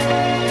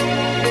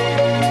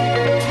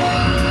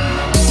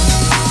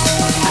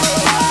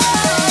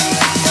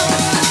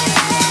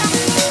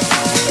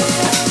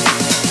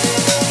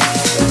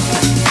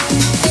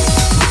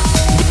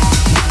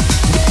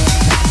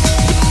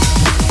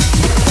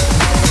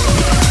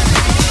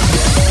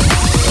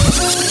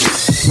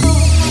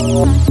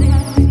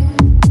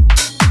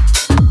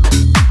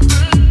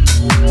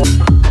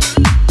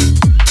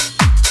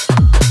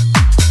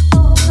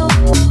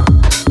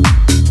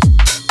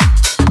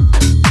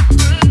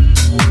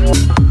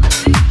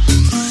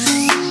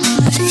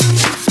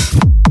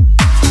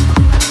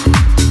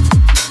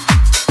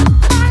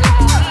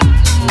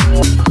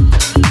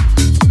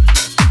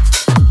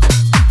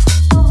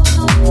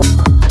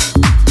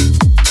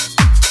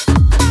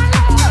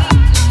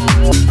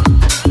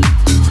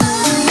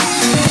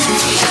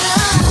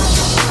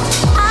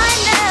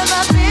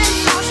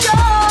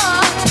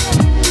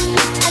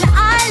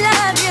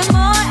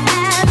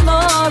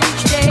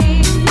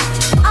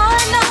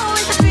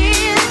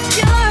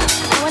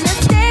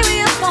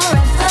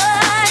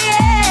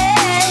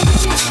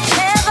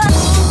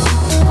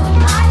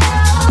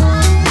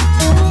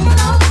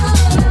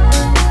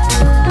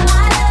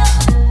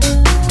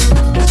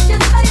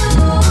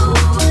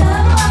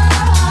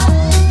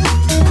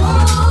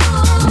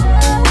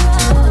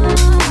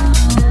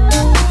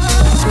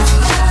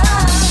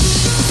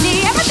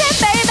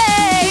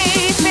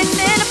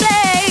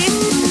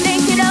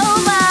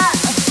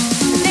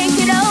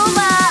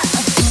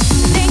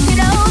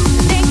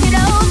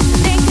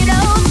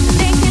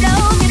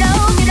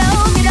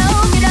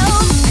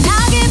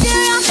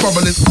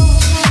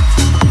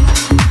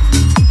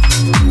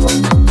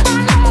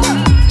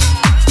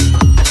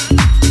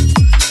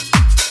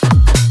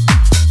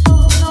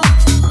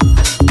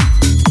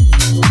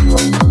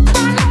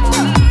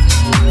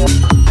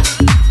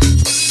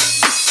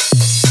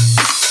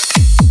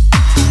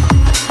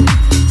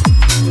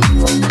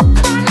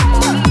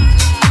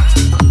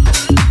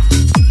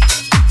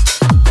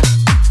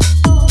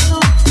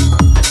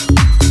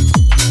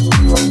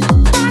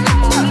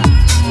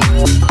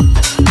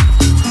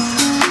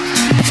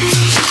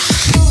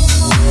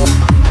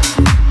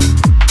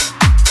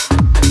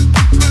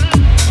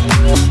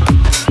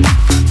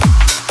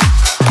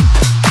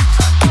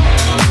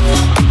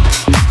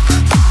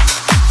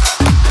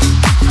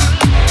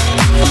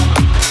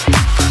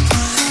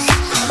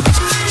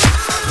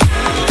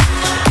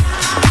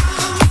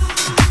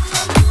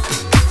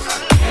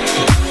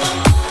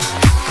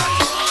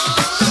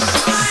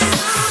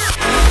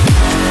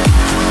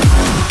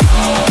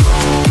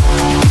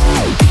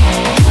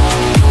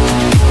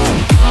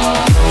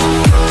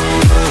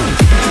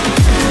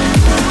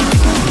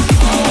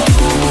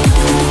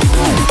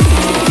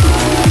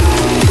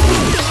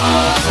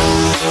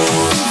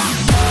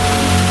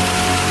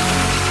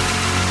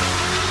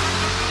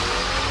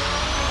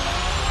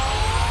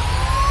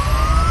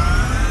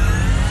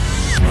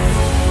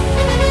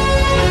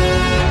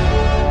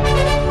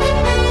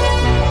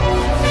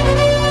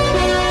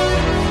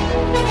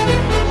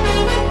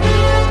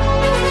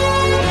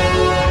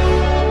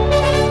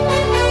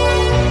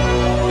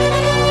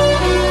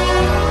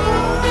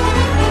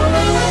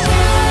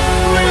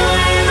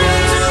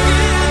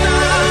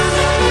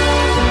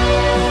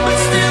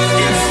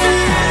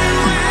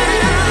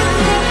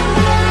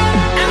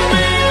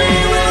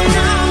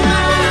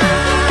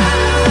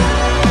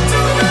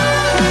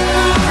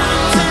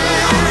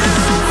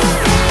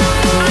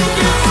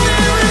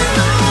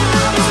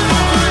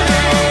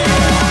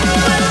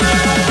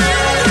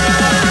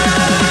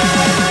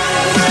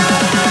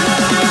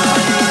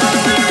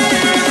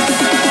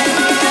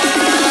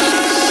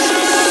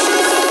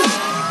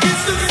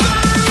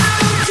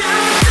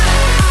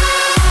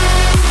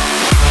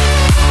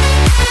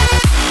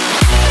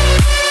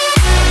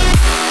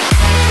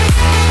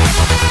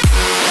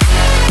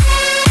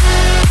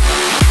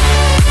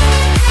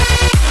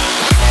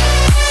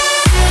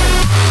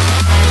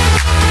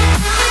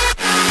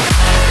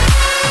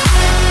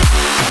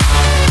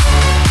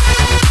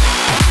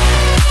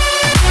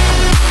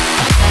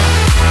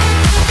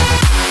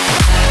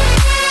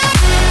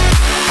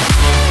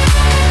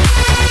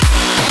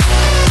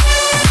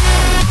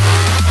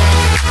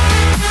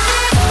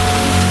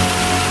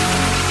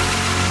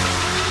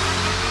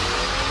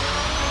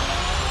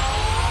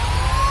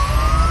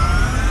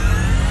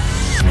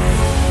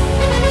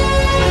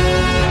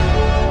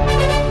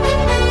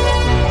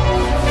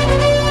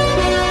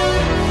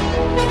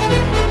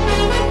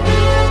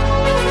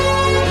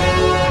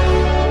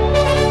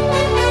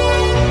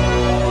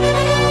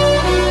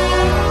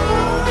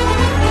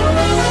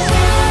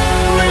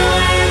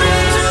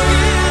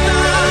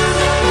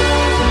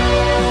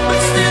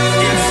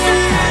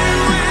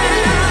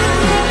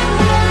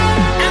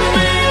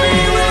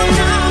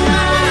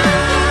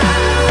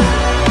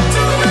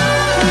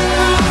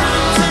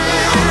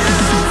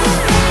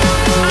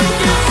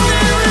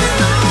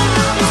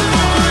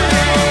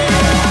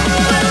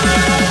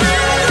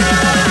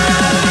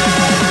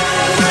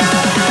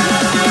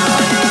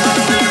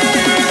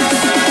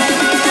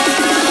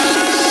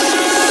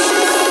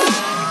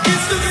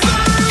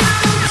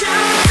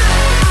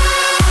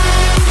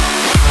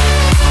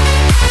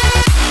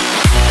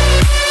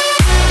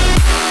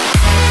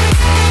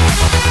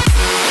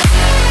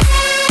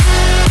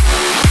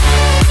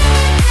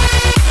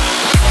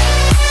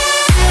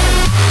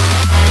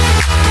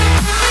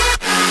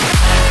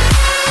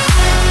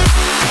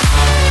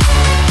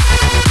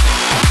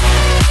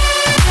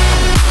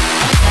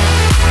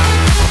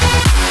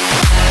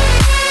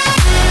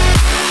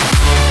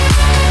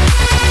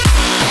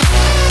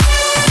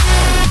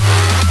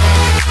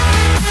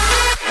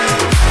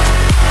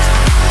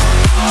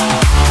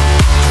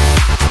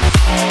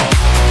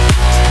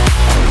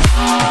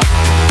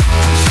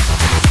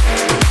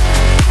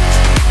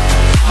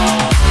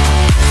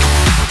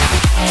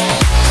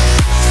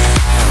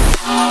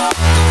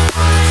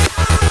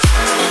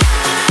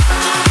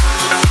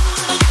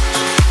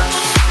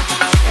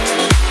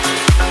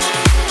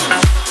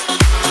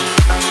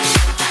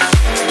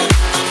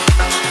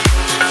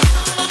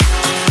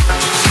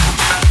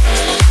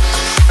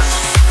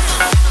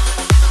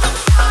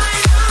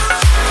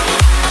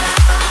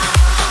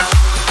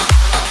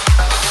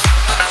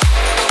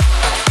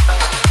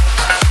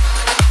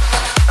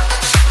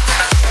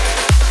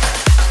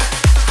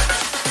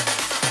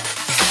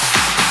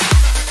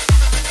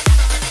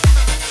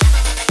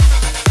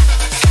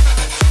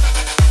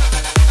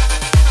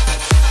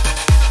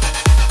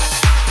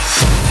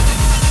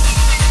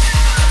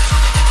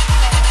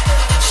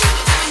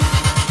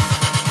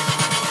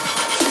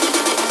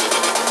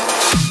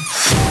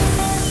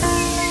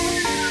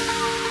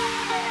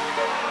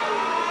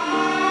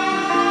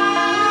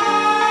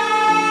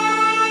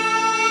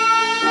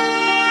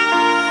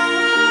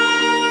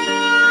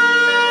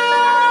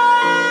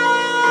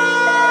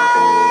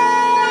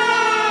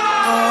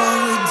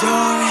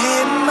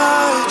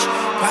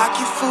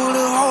 full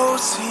of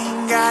holes,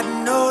 ain't got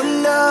no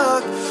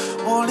luck.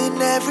 Wanting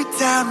every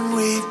time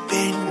we've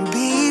been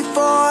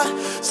before.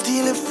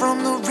 Stealing from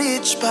the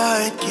rich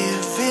but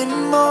giving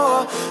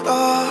more.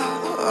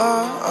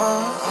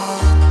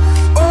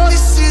 Oh,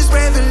 this is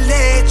where the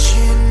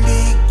legend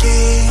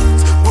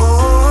begins.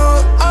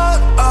 Whoa,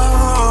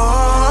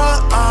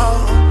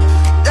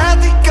 I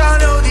think I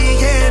know the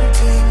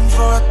ending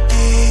for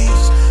this.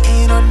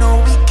 And I know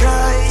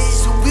because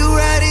we'll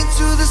ride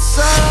into the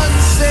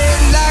sunset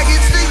like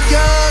it's the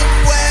young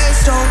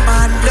west. Oh,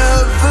 my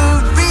lover,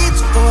 reach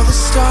for the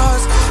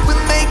stars. We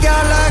make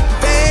out like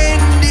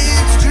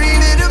bandits,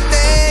 dreaming of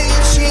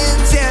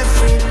mansions.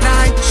 Every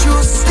night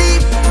you'll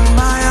sleep in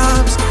my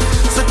arms.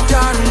 So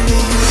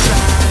darling,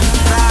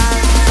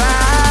 ride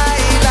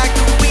like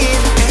the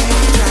wind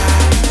and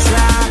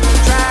try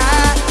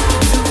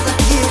to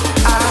forget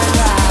our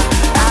love.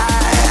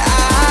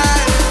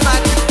 My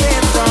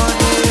depends on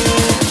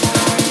it.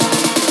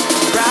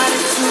 Ride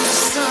into the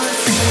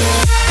sunset.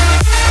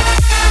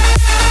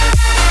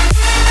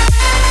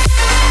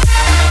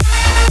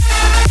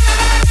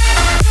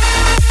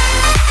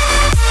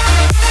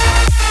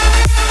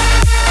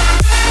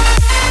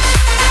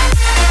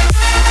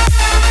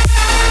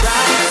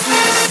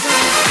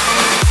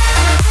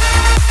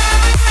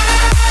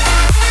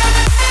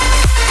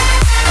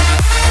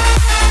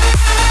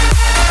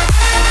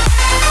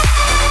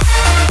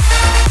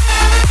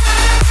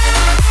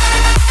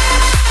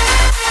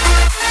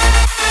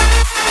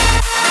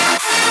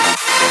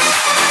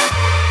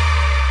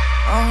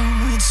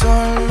 It's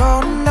all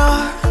or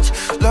not.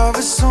 Love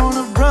is on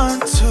a run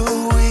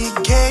till we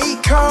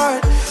get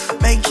caught.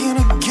 Making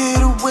a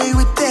getaway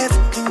with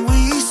everything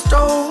we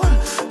stole.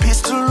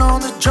 Pistol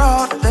on the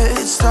draw,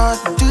 let's start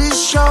this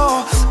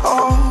show.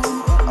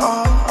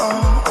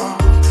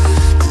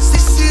 'Cause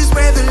this is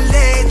where the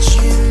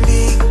legend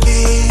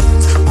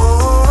begins.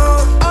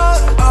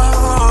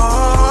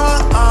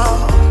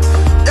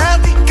 I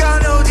think I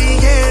know the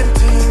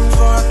ending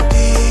for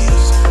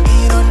this.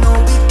 And I know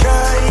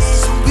because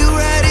we'll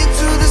ride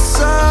into the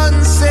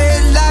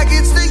sunset like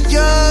it's the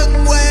young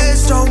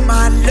west. Oh,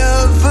 my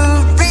lover,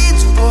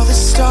 reach for the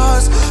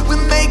stars. We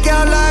make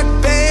out like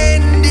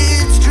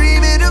bandits,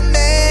 dreaming of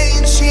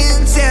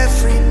mansions.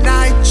 Every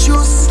night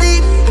you'll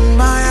sleep in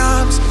my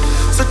arms.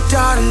 So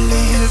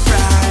darling,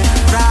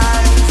 ride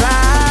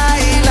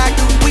like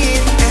the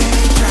wind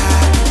and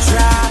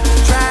try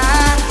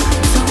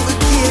to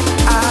forget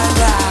our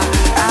love.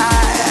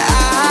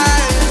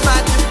 My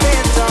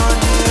depends on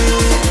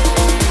it.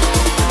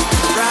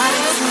 Ride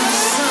into the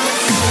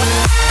sunset.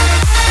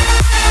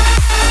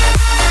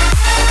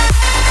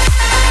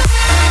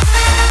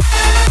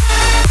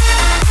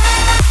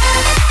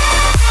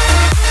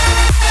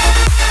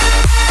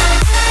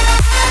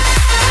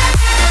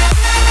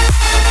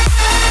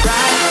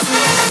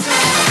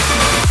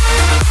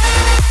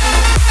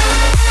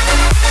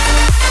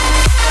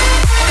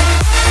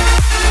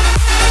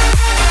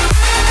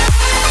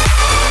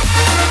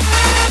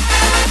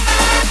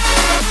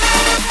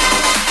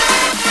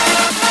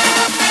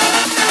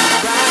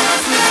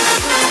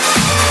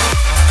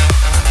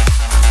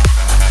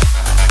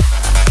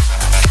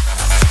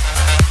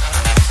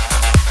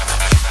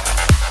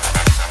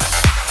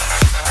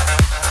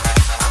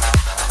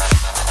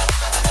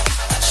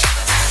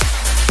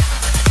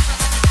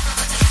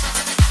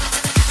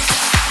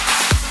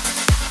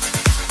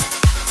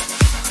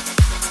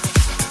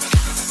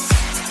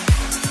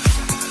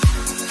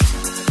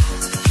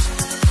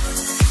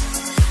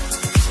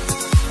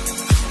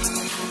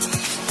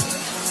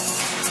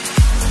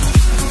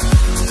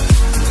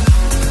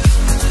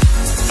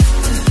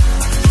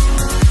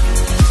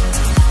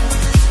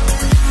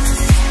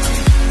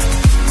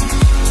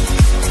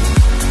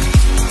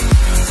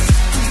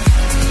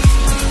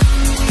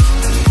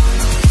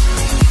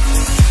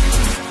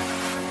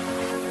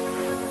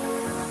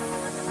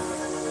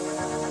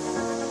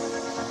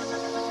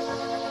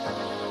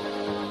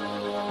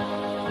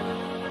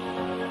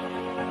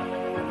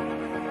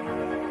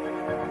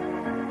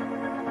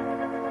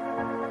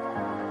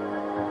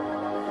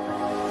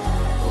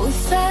 We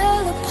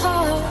fell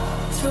apart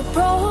through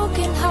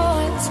broken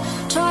hearts.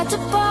 Tried to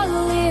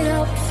bottle it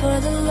up for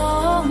the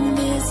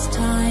longest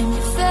time.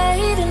 You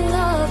fade in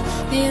love,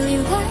 nearly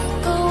let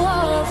go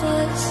of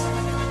us.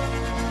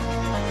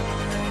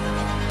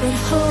 But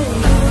hold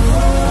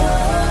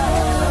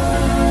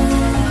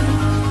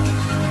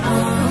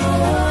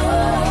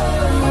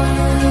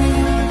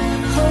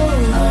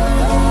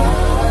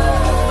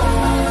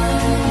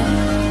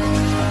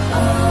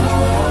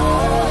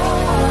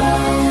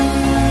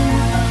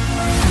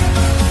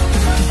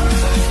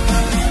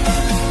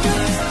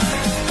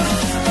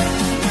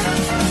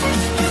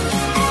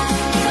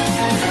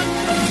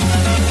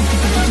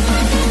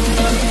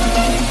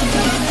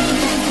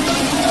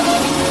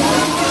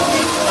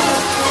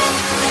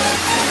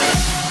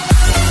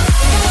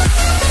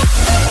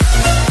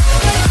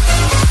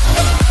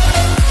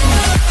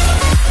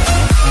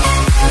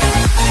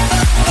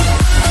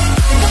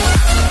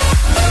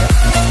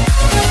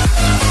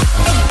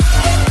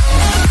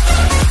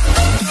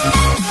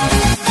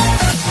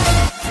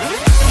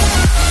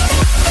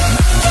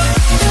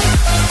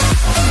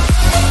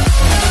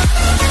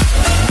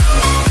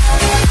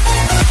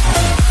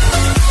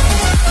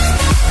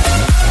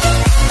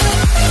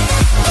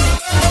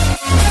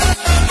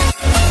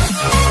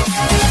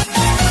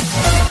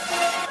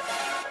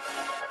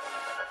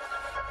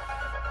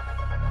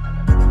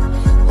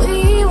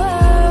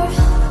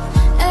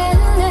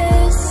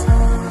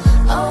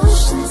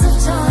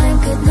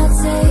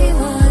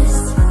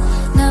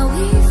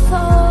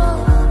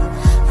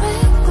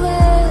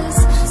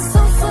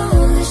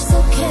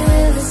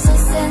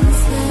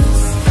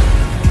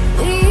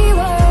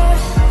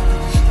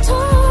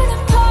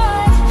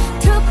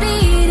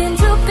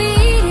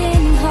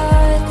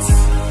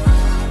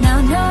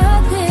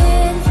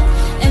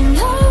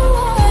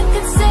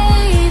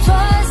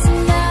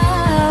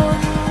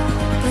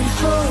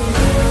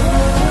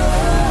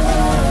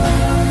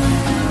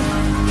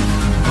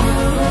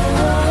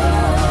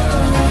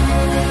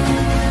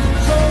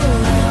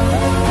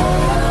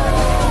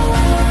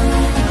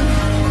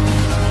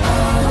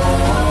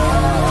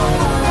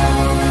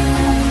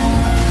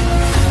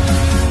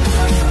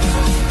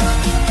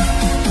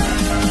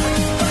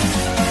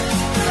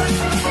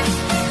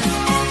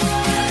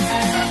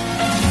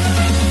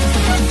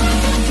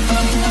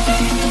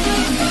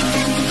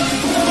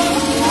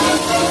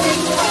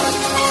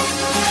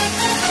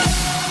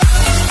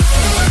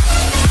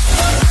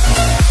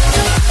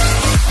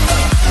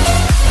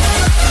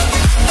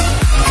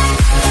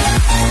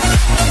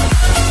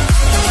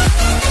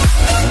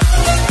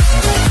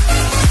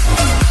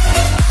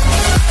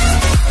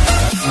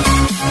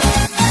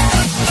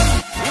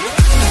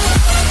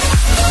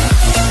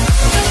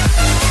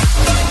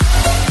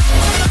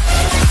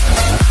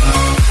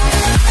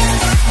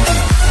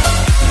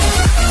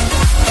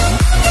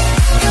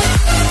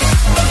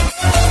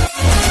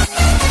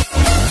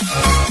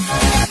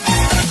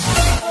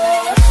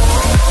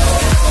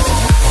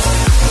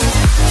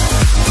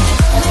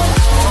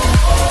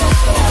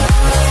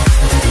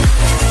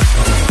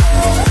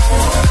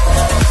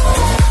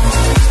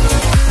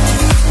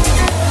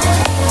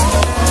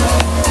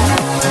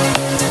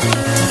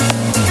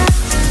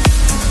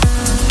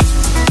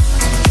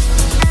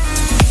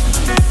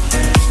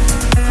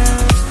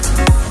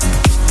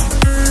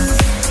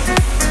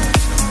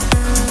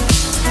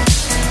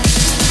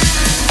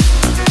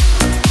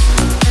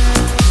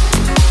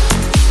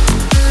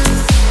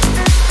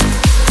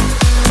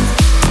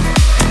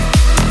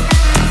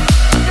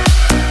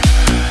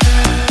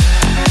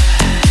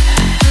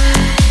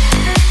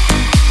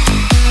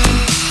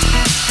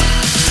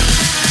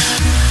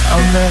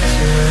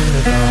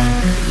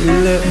You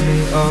lit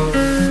me up,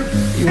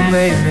 you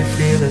made me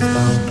feel as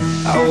though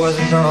I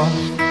wasn't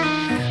home.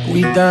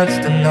 We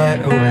danced the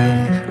night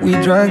away, we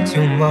drank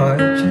too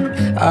much.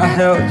 I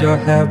held your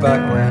hair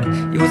back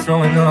when you were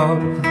throwing up.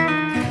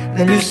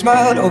 Then you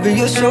smiled over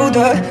your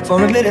shoulder.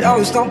 For a minute I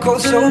was stone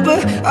cold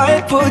sober.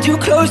 I pulled you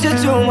closer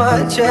to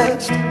my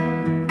chest,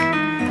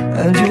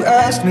 and you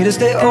asked me to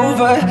stay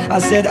over. I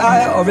said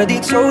I already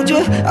told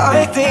you,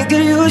 I think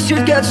that you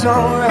should get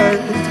some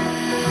rest.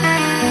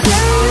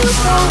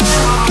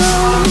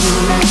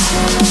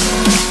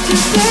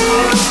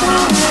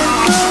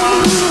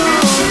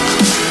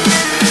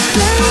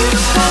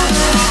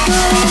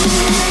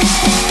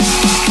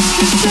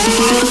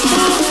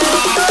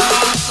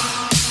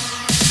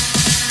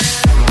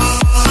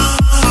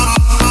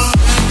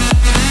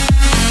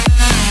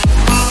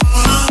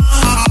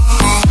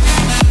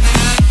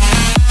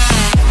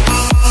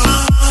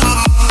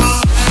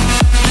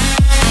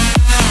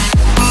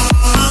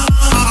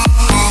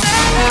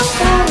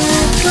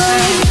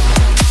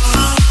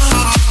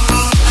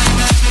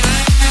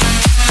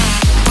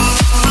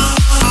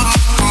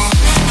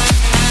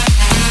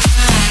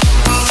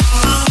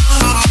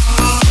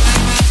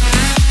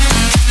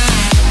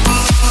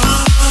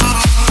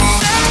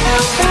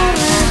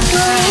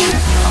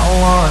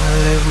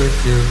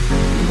 Just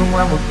even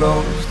when we're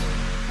ghosts,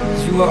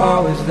 'cause you were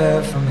always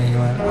there for me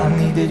when I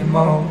needed you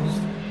most.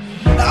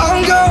 I'm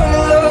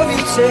gonna love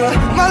you till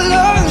my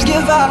lungs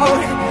give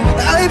out.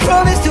 I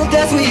promise till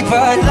death we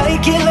part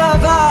like in our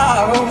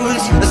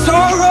vows. So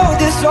I wrote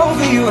this song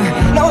for you,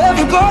 now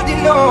everybody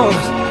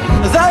knows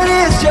that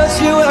it's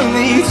just you and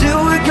me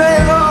till we're grey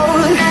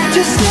old.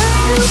 Just say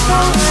you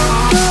won't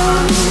go.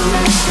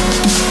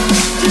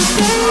 Just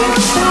say you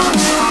won't go.